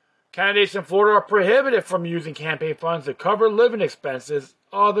 Candidates in Florida are prohibited from using campaign funds to cover living expenses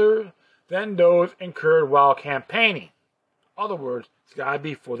other than those incurred while campaigning. In other words, it's got to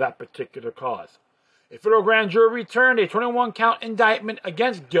be for that particular cause. A federal grand jury returned a 21-count indictment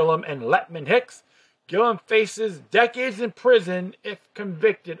against Gillum and Letman Hicks. Gillum faces decades in prison if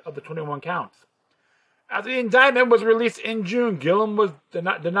convicted of the 21 counts. After the indictment was released in June, Gillum was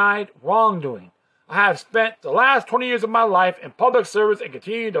denied wrongdoing. I have spent the last 20 years of my life in public service and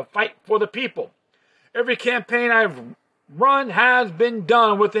continue to fight for the people. Every campaign I've run has been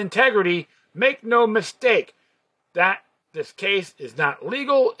done with integrity. Make no mistake that this case is not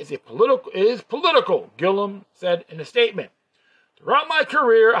legal, it is political, Gillum said in a statement. Throughout my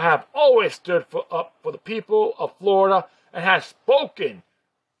career, I have always stood up for the people of Florida and have spoken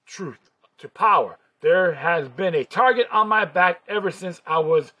truth to power. There has been a target on my back ever since I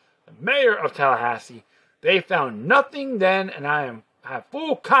was the mayor of Tallahassee. They found nothing then, and I have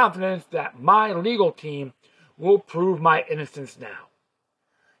full confidence that my legal team will prove my innocence now.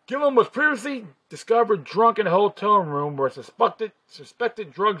 Gillum was previously discovered drunk in a hotel room where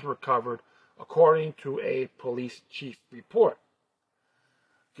suspected drugs were recovered, according to a police chief report.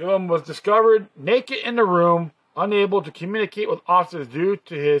 Gillum was discovered naked in the room, unable to communicate with officers due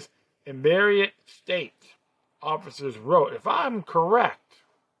to his inebriate state. Officers wrote, if I'm correct,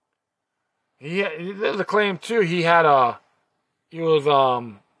 there's a claim too. He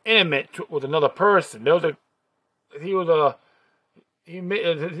was intimate with another person. I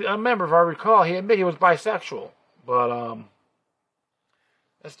remember, if I recall, he admitted he was bisexual, but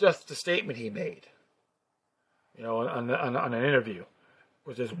that's just the statement he made, on an interview,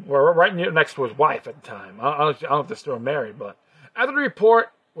 which is right next to his wife at the time. I don't know if they're still married, but after the report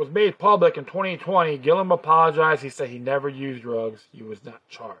was made public in 2020, Gillum apologized. He said he never used drugs. He was not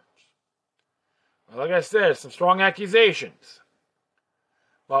charged. Well, like I said, some strong accusations.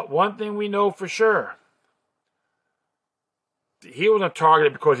 But one thing we know for sure, he wasn't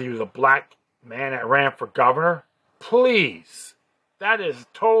targeted because he was a black man that ran for governor. Please. That is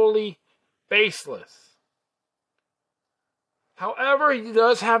totally baseless. However, he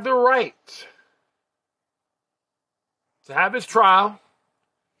does have the right to have his trial.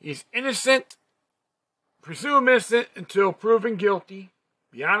 He's innocent, presumed innocent until proven guilty,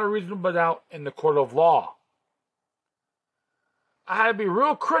 beyond a reasonable doubt in the court of law. I had to be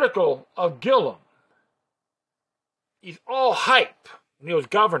real critical of Gillum. He's all hype when he was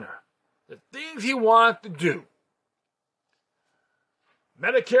governor. The things he wanted to do.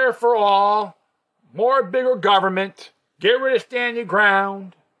 Medicare for all, more bigger government, get rid of stand your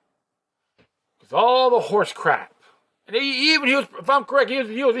ground. It's all the horse crap. And he was, if I'm correct,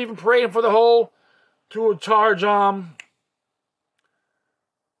 he was even praying for the whole to charge,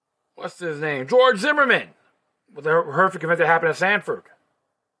 what's his name? George Zimmerman, with the horrific event that happened at Sanford.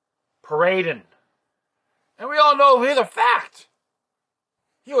 Parading. And we all know here's a fact.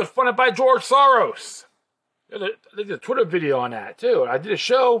 He was funded by George Soros. There's a Twitter video on that, too. I did a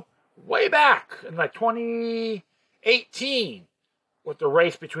show way back in like 2018 with the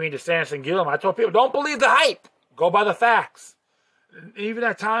race between DeSantis and Gillum. I told people, don't believe the hype. Go by the facts. And even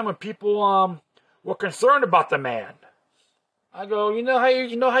that time when people were concerned about the man, I go, you know how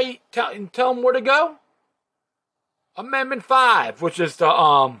you tell them where to go? Amendment 5, which is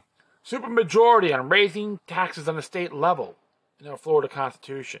the supermajority on raising taxes on the state level in the Florida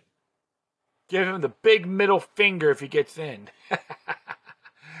Constitution. Give him the big middle finger if he gets in. And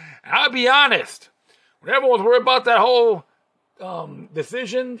I'll be honest, when everyone was worried about that whole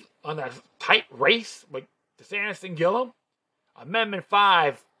decision on that tight race with DeSantis and Gillum, Amendment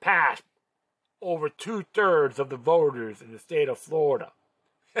 5 passed over 2/3 of the voters in the state of Florida.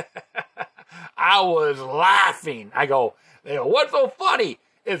 I was laughing. They go, what's so funny?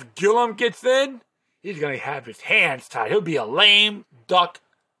 If Gillum gets in, he's going to have his hands tied. He'll be a lame duck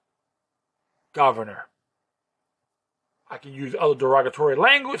governor. I can use other derogatory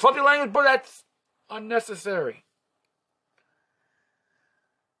language, something language, but that's unnecessary.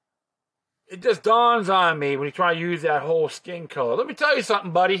 It just dawns on me when you try to use that whole skin color. Let me tell you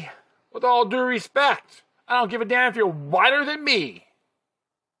something, buddy. With all due respect, I don't give a damn if you're whiter than me.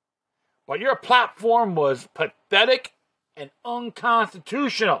 But your platform was pathetic and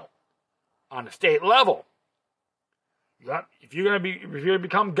unconstitutional on the state level. If you're going to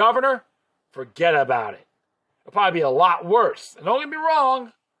become governor, forget about it. It'll probably be a lot worse. And don't get me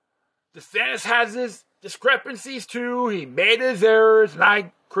wrong, DeSantis has his discrepancies too. He made his errors, and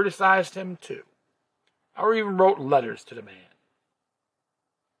I criticized him too. I even wrote letters to the man.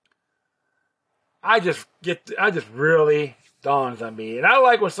 I just really dawns on me. And I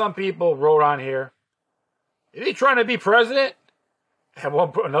like when some people wrote on here, is he trying to be president? And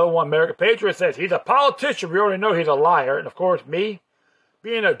another one, American Patriot, says he's a politician. We already know he's a liar. And of course, me,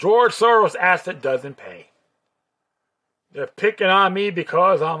 being a George Soros asset doesn't pay. They're picking on me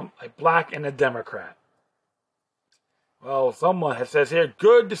because I'm a black and a Democrat. Well, someone says here,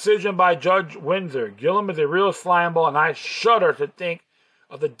 good decision by Judge Windsor. Gillum is a real slimeball, and I shudder to think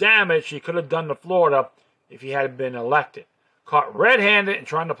of the damage he could have done to Florida if he had been elected. Caught red-handed and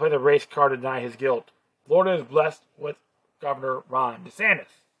trying to play the race card to deny his guilt. Florida is blessed with Governor Ron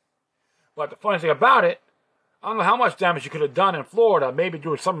DeSantis. But the funny thing about it, I don't know how much damage he could have done in Florida, maybe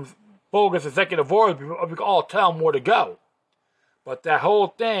doing some bogus executive order, we could all tell him where to go. But that whole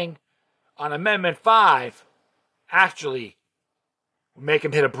thing on Amendment 5 actually make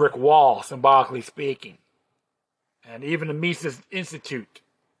him hit a brick wall, symbolically speaking. And even the Mises Institute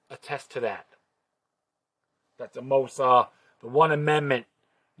attests to that. That's the most, the one amendment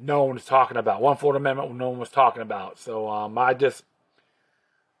no one was talking about. One Fourth Amendment no one was talking about. So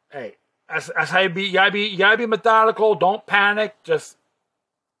hey, that's how you be. You gotta be methodical. Don't panic. Just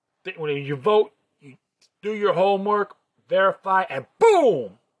when you vote, you do your homework, verify, and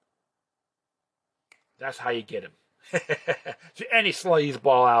boom. That's how you get him. To any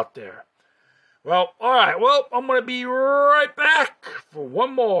sleazeball out there. Well, all right. Well, I'm going to be right back for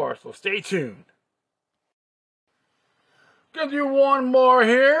one more, so stay tuned. Gonna do one more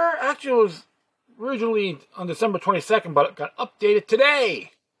here. Actually, it was originally on December 22nd, but it got updated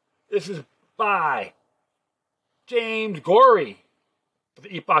today. This is by James Gorey for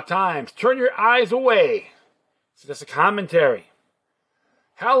the Epoch Times. Turn your eyes away. So that's a commentary.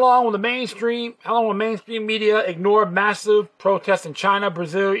 How long will mainstream media ignore massive protests in China,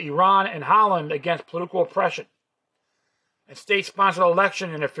 Brazil, Iran, and Holland against political oppression and state-sponsored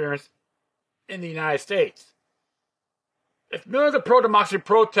election interference in the United States? If millions of pro-democracy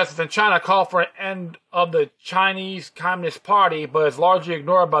protesters in China call for an end of the Chinese Communist Party, but is largely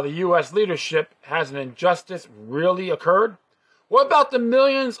ignored by the U.S. leadership, has an injustice really occurred? What about the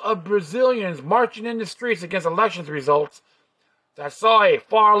millions of Brazilians marching in the streets against elections results that saw a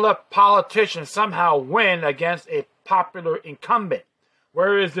far-left politician somehow win against a popular incumbent?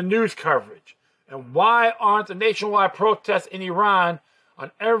 Where is the news coverage? And why aren't the nationwide protests in Iran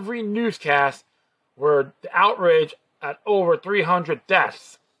on every newscast where the outrage at over 300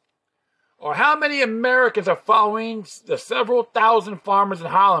 deaths? Or how many Americans are following the several thousand farmers in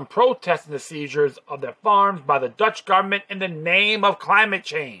Holland protesting the seizures of their farms by the Dutch government in the name of climate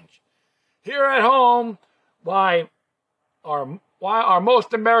change? Here at home, why are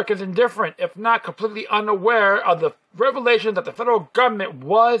most Americans indifferent, if not completely unaware, of the revelation that the federal government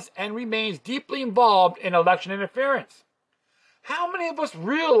was and remains deeply involved in election interference? How many of us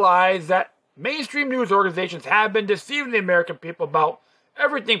realize that mainstream news organizations have been deceiving the American people about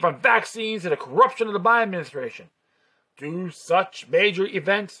everything from vaccines to the corruption of the Biden administration? Do such major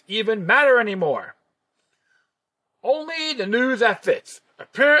events even matter anymore? Only the news that fits.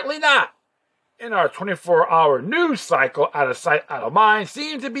 Apparently not. In our 24-hour news cycle, out of sight, out of mind,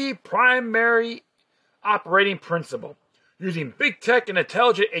 seems to be primary operating principle. Using big tech and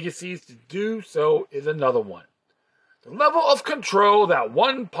intelligence agencies to do so is another one. The level of control that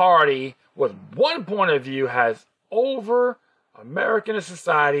one party with one point of view has over American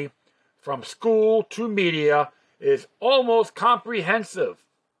society, from school to media, is almost comprehensive.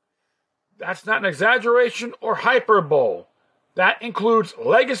 That's not an exaggeration or hyperbole. That includes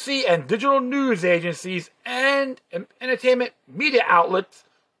legacy and digital news agencies and entertainment media outlets.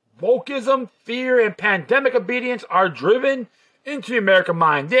 Wokeism, fear, and pandemic obedience are driven into the American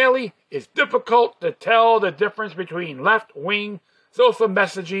mind daily. It's difficult to tell the difference between left-wing social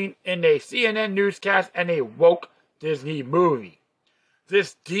messaging in a CNN newscast and a woke Disney movie.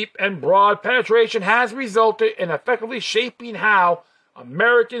 This deep and broad penetration has resulted in effectively shaping how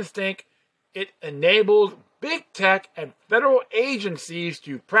Americans think. It enables big tech and federal agencies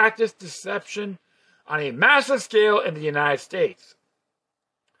to practice deception on a massive scale in the United States.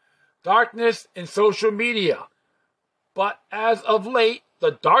 Darkness in social media. But as of late,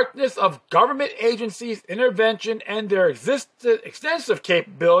 the darkness of government agencies' intervention and their extensive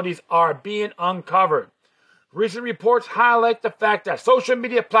capabilities are being uncovered. Recent reports highlight the fact that social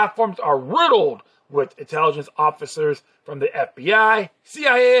media platforms are riddled with intelligence officers from the FBI,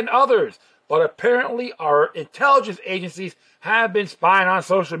 CIA, and others. But apparently our intelligence agencies have been spying on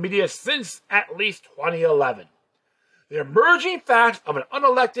social media since at least 2011. The emerging facts of an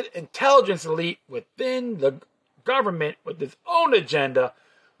unelected intelligence elite within the government with its own agenda,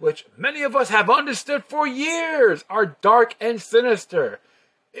 which many of us have understood for years, are dark and sinister.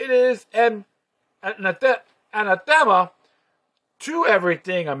 It is an anathema to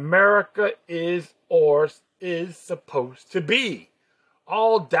everything America is or is supposed to be.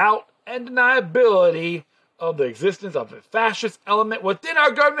 All doubt and deniability of the existence of a fascist element within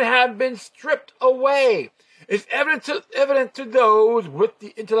our government have been stripped away. It's evident to those with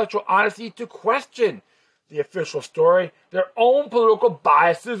the intellectual honesty to question the official story, their own political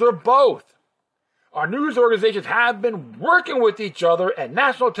biases, or both. Our news organizations have been working with each other and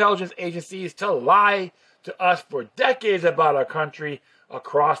national intelligence agencies to lie to us for decades about our country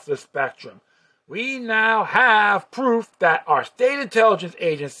across the spectrum. We now have proof that our state intelligence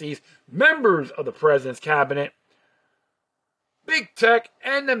agencies, members of the president's cabinet, big tech,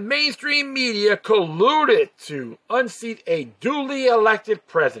 and the mainstream media colluded to unseat a duly elected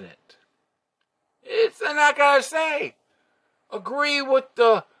president. I'm not gonna say. agree with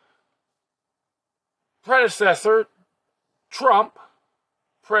the predecessor, Trump,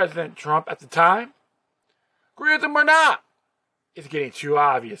 President Trump at the time. Agree with him or not. It's getting too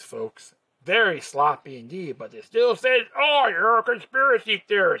obvious, folks. Very sloppy indeed, but they still say, oh, you're a conspiracy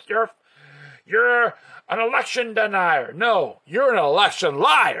theorist. You're an election denier. No, you're an election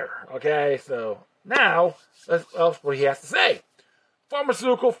liar. Okay, so now, that's what he has to say.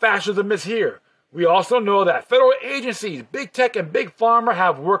 Pharmaceutical fascism is here. We also know that federal agencies, big tech and big pharma,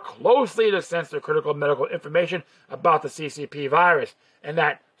 have worked closely to censor critical medical information about the CCP virus and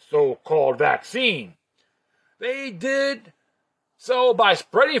that so-called vaccine. They did so by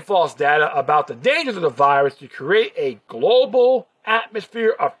spreading false data about the dangers of the virus to create a global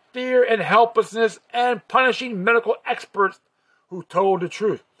atmosphere of fear and helplessness and punishing medical experts who told the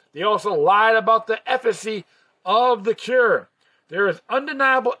truth. They also lied about the efficacy of the cure. There is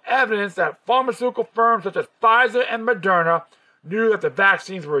undeniable evidence that pharmaceutical firms such as Pfizer and Moderna knew that the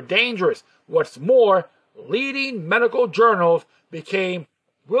vaccines were dangerous. What's more, leading medical journals became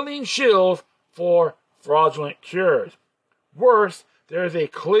willing shills for fraudulent cures. Worse, there is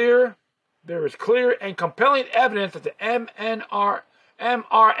clear and compelling evidence that the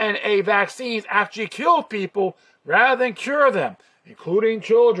mRNA vaccines actually kill people rather than cure them, including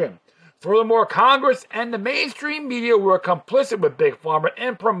children. Furthermore, Congress and the mainstream media were complicit with Big Pharma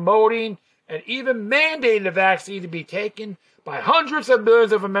in promoting and even mandating the vaccine to be taken by hundreds of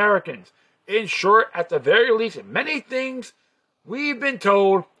millions of Americans. In short, at the very least, many things we've been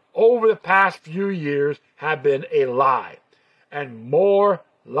told over the past few years have been a lie. And more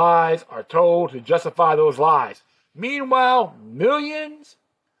lies are told to justify those lies. Meanwhile, millions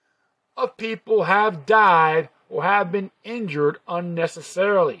of people have died or have been injured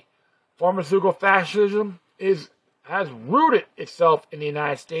unnecessarily. Pharmaceutical fascism has rooted itself in the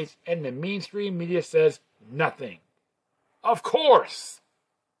United States, and the mainstream media says nothing. Of course.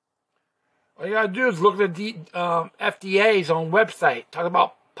 All you gotta do is look at the FDA's own website, talk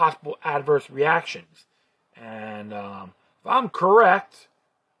about possible adverse reactions. And if I'm correct,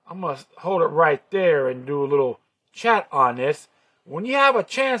 I'm going to hold it right there and do a little chat on this. When you have a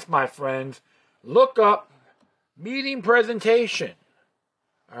chance, my friends, look up meeting presentation.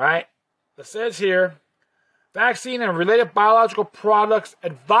 All right? It says here, Vaccine and Related Biological Products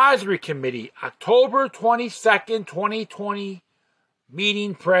Advisory Committee, October 22nd, 2020,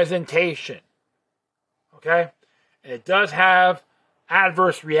 meeting presentation. Okay? And it does have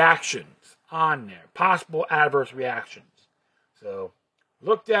adverse reactions on there, possible adverse reactions. So,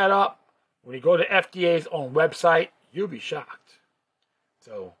 look that up. When you go to FDA's own website, you'll be shocked.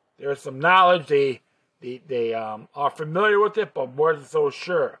 So, there's some knowledge. They are familiar with it, but weren't so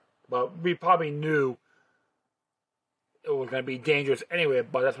sure. But we probably knew it was going to be dangerous anyway,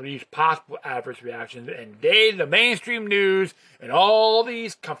 but that's what these possible adverse reactions. And the mainstream news, and all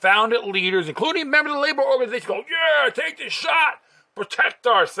these confounded leaders, including members of the labor organization, go, yeah, take this shot, protect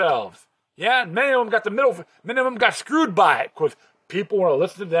ourselves. Yeah, and many of them got screwed by it because people want to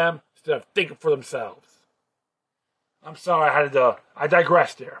listen to them instead of thinking for themselves. I'm sorry, I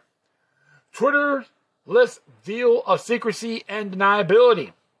digressed there. Twitter lists veil of secrecy and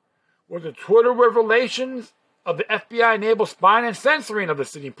deniability. With the Twitter revelations of the FBI-enabled spying and censoring of the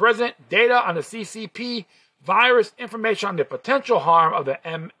sitting president, data on the CCP virus, information on the potential harm of the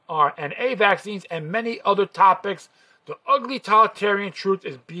mRNA vaccines, and many other topics, the ugly totalitarian truth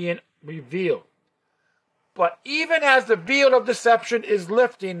is being revealed. But even as the veil of deception is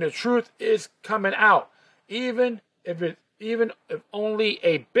lifting, the truth is coming out, even if only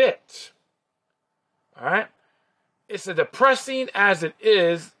a bit. All right? It's as depressing as it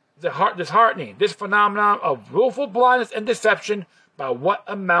is disheartening. This phenomenon of willful blindness and deception by what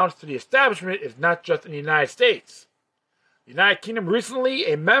amounts to the establishment is not just in the United States. The United Kingdom recently,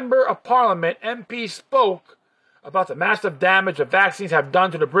 a member of Parliament, MP, spoke about the massive damage the vaccines have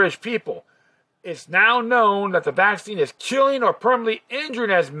done to the British people. It's now known that the vaccine is killing or permanently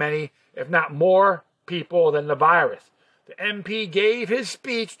injuring as many, if not more, people than the virus. The MP gave his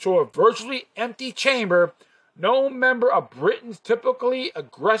speech to a virtually empty chamber. No member of Britain's typically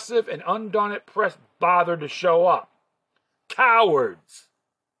aggressive and undaunted press bothered to show up. Cowards.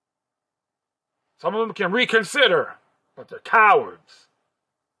 Some of them can reconsider, but they're cowards.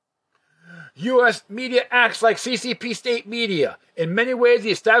 U.S. media acts like CCP state media. In many ways,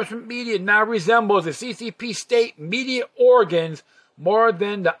 the establishment media now resembles the CCP state media organs more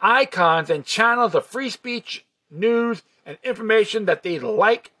than the icons and channels of free speech, news, and information that they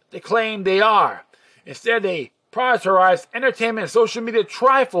claim they are. Instead, they prioritize entertainment and social media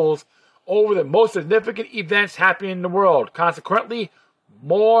trifles over the most significant events happening in the world. Consequently,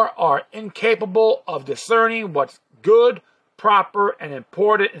 more are incapable of discerning what's good, proper and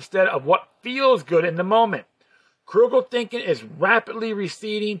important instead of what feels good in the moment. Critical thinking is rapidly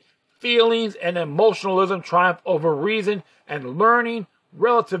receding. Feelings and emotionalism triumph over reason, and learning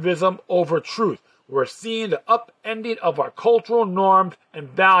relativism over truth. We're seeing the upending of our cultural norms and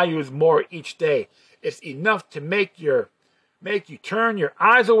values more each day. It's enough to make you turn your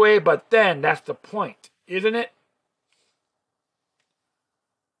eyes away, but then that's the point, isn't it?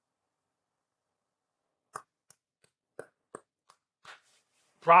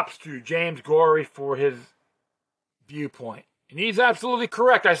 Props to James Gorey for his viewpoint. And he's absolutely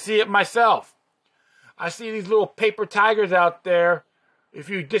correct. I see it myself. I see these little paper tigers out there. If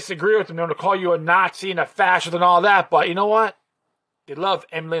you disagree with them, they're going to call you a Nazi and a fascist and all that. But you know what? They love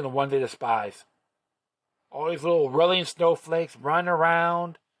emulating the ones they despise. All these little rallying snowflakes running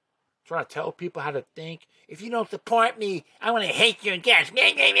around, trying to tell people how to think. If you don't support me, I'm going to hate you again.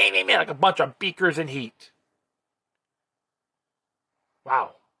 Like a bunch of beakers in heat.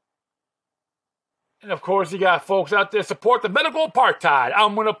 Wow. And of course, you got folks out there support the medical apartheid.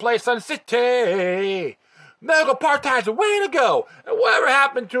 I'm going to play Sun City. Medical apartheid's the way to go. And whatever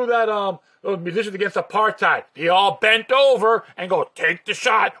happened to that, those musicians against apartheid? They all bent over and go, take the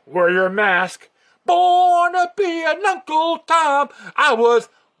shot, wear your mask. Born to be an Uncle Tom. I was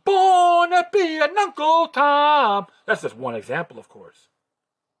born to be an Uncle Tom. That's just one example, of course.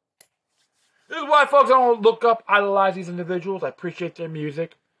 This is why folks don't look up, idolize these individuals. I appreciate their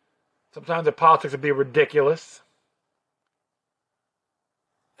music. Sometimes the politics will be ridiculous.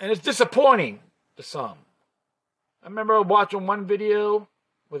 And it's disappointing to some. I remember watching one video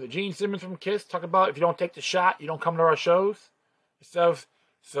with Gene Simmons from Kiss talking about if you don't take the shot, you don't come to our shows.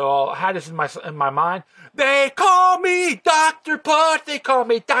 So I had this in my mind. They call me Dr. Putz. They call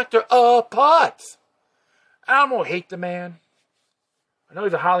me Dr. Putz. I don't hate the man. I know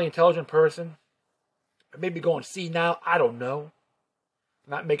he's a highly intelligent person. Or maybe going senile. I don't know.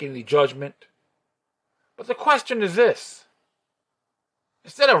 I'm not making any judgment. But the question is this.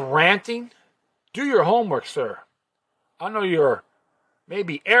 Instead of ranting, do your homework, sir. I know you're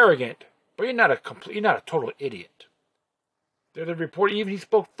maybe arrogant, but you're not a total idiot. There's a report even he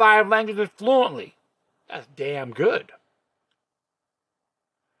spoke 5 languages fluently. That's damn good.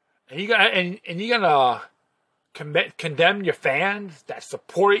 And you're gonna condemn your fans that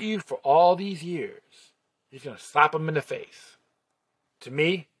supported you for all these years. You're gonna slap them in the face. To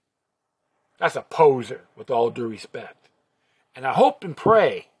me, that's a poser, with all due respect. And I hope and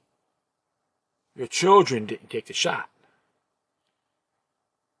pray your children didn't take the shot.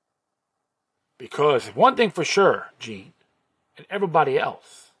 Because one thing for sure, Gene, and everybody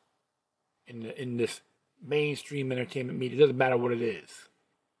else in this mainstream entertainment media, it doesn't matter what it is.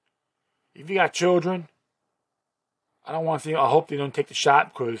 If you got children, I hope they don't take the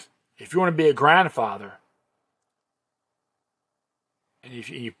shot, because if you want to be a grandfather, and if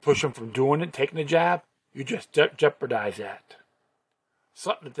you push them from doing it, taking the jab, you just jeopardize that.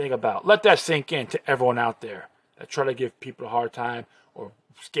 Something to think about. Let that sink in to everyone out there that try to give people a hard time or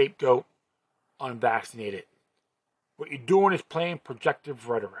scapegoat unvaccinated. What you're doing is playing projective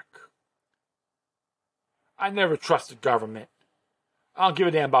rhetoric. I never trusted government. I don't give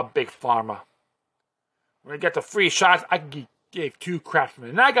a damn about big pharma. When I get the free shots, I gave 2 craps from it.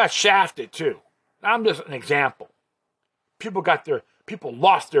 And I got shafted too. I'm just an example. People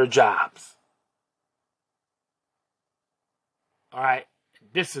lost their jobs. Alright?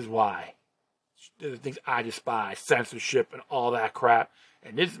 This is why. These are the things I despise. Censorship and all that crap.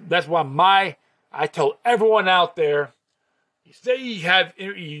 And that's why I tell everyone out there, you say you have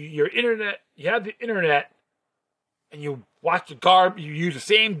your internet, you have the internet, and you watch you use the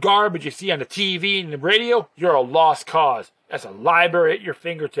same garbage you see on the TV and the radio, you're a lost cause. That's a library at your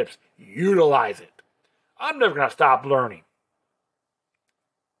fingertips. Utilize it. I'm never going to stop learning.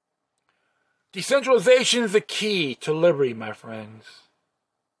 Decentralization is the key to liberty, my friends.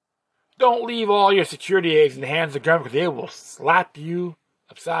 Don't leave all your security eggs in the hands of the government, because they will slap you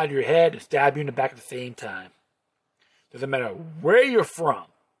upside your head and stab you in the back at the same time. Doesn't matter where you're from,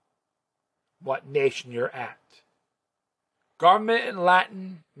 what nation you're at. Government in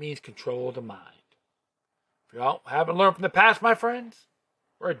Latin means control of the mind. If you haven't learned from the past, my friends,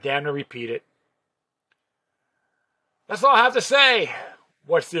 we're damned to repeat it. That's all I have to say.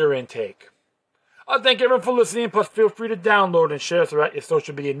 What's your intake? I thank everyone for listening. Plus, feel free to download and share us throughout your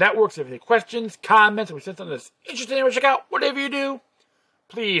social media networks. If you have any questions, comments, or we send something that's interesting to check out, whatever you do,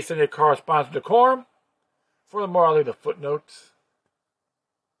 please send your correspondence to Decorum. Furthermore, I'll leave the footnotes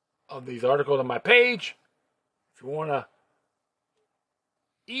of these articles on my page. If you want to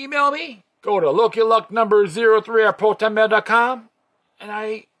email me, go to LokiLuck03@protonmail.com. And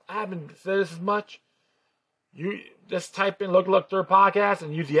I haven't said this as much. You just type in Look Third Podcast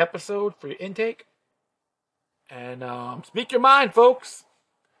and use the episode for your intake. And speak your mind, folks.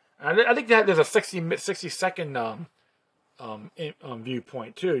 I think that there's a 60-second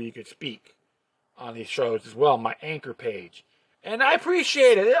viewpoint, too. You could speak on these shows as well, my Anchor page. And I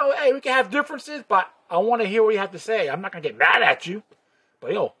appreciate it. Hey, we can have differences, but I want to hear what you have to say. I'm not going to get mad at you.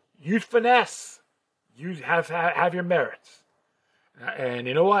 But, use finesse. Have your merits. And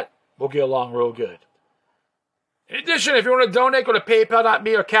you know what? We'll get along real good. In addition, if you want to donate, go to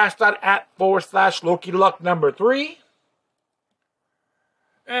paypal.me or cash.app/LokiLuck3.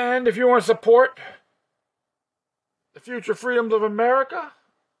 And if you want to support the future freedoms of America,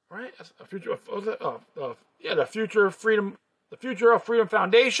 right? The Future of Freedom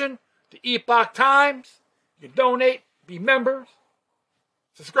Foundation, the Epoch Times, you can donate, be members,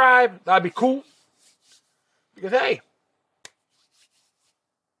 subscribe. That'd be cool. Because hey,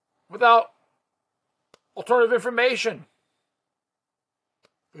 without alternative information,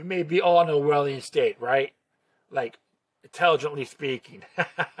 we may be all in a Orwellian state, right? Like, intelligently speaking,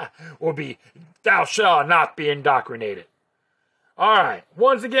 will be, thou shalt not be indoctrinated. All right.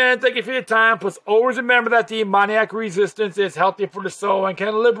 Once again, thank you for your time. Plus, always remember that the demoniac resistance is healthy for the soul and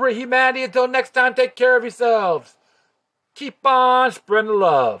can liberate humanity. Until next time, take care of yourselves. Keep on spreading the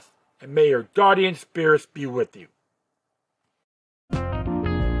love. And may your guardian spirits be with you.